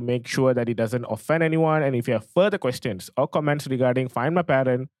best to make sure that it doesn't offend anyone. And if you have further questions or comments regarding Find My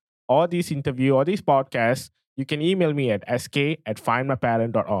Parent or this interview or these podcasts, you can email me at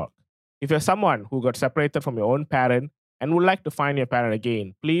sk@findmyparent.org. If you're someone who got separated from your own parent and would like to find your parent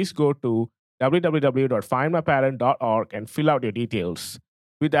again, please go to www.findmyparent.org and fill out your details.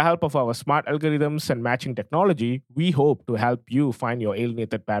 With the help of our smart algorithms and matching technology, we hope to help you find your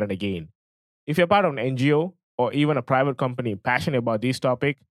alienated parent again. If you're part of an NGO or even a private company passionate about this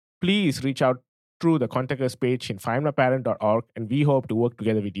topic, please reach out through the contact us page in findmyparent.org, and we hope to work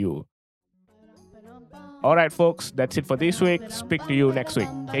together with you. All right, folks, that's it for this week. Speak to you next week.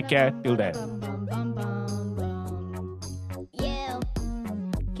 Take care. Till then. You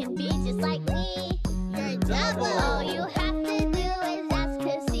can be just like me. You're double. All you have to do is ask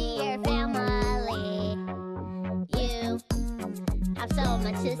to see your family. You have so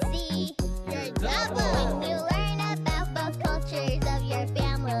much to see. You're double.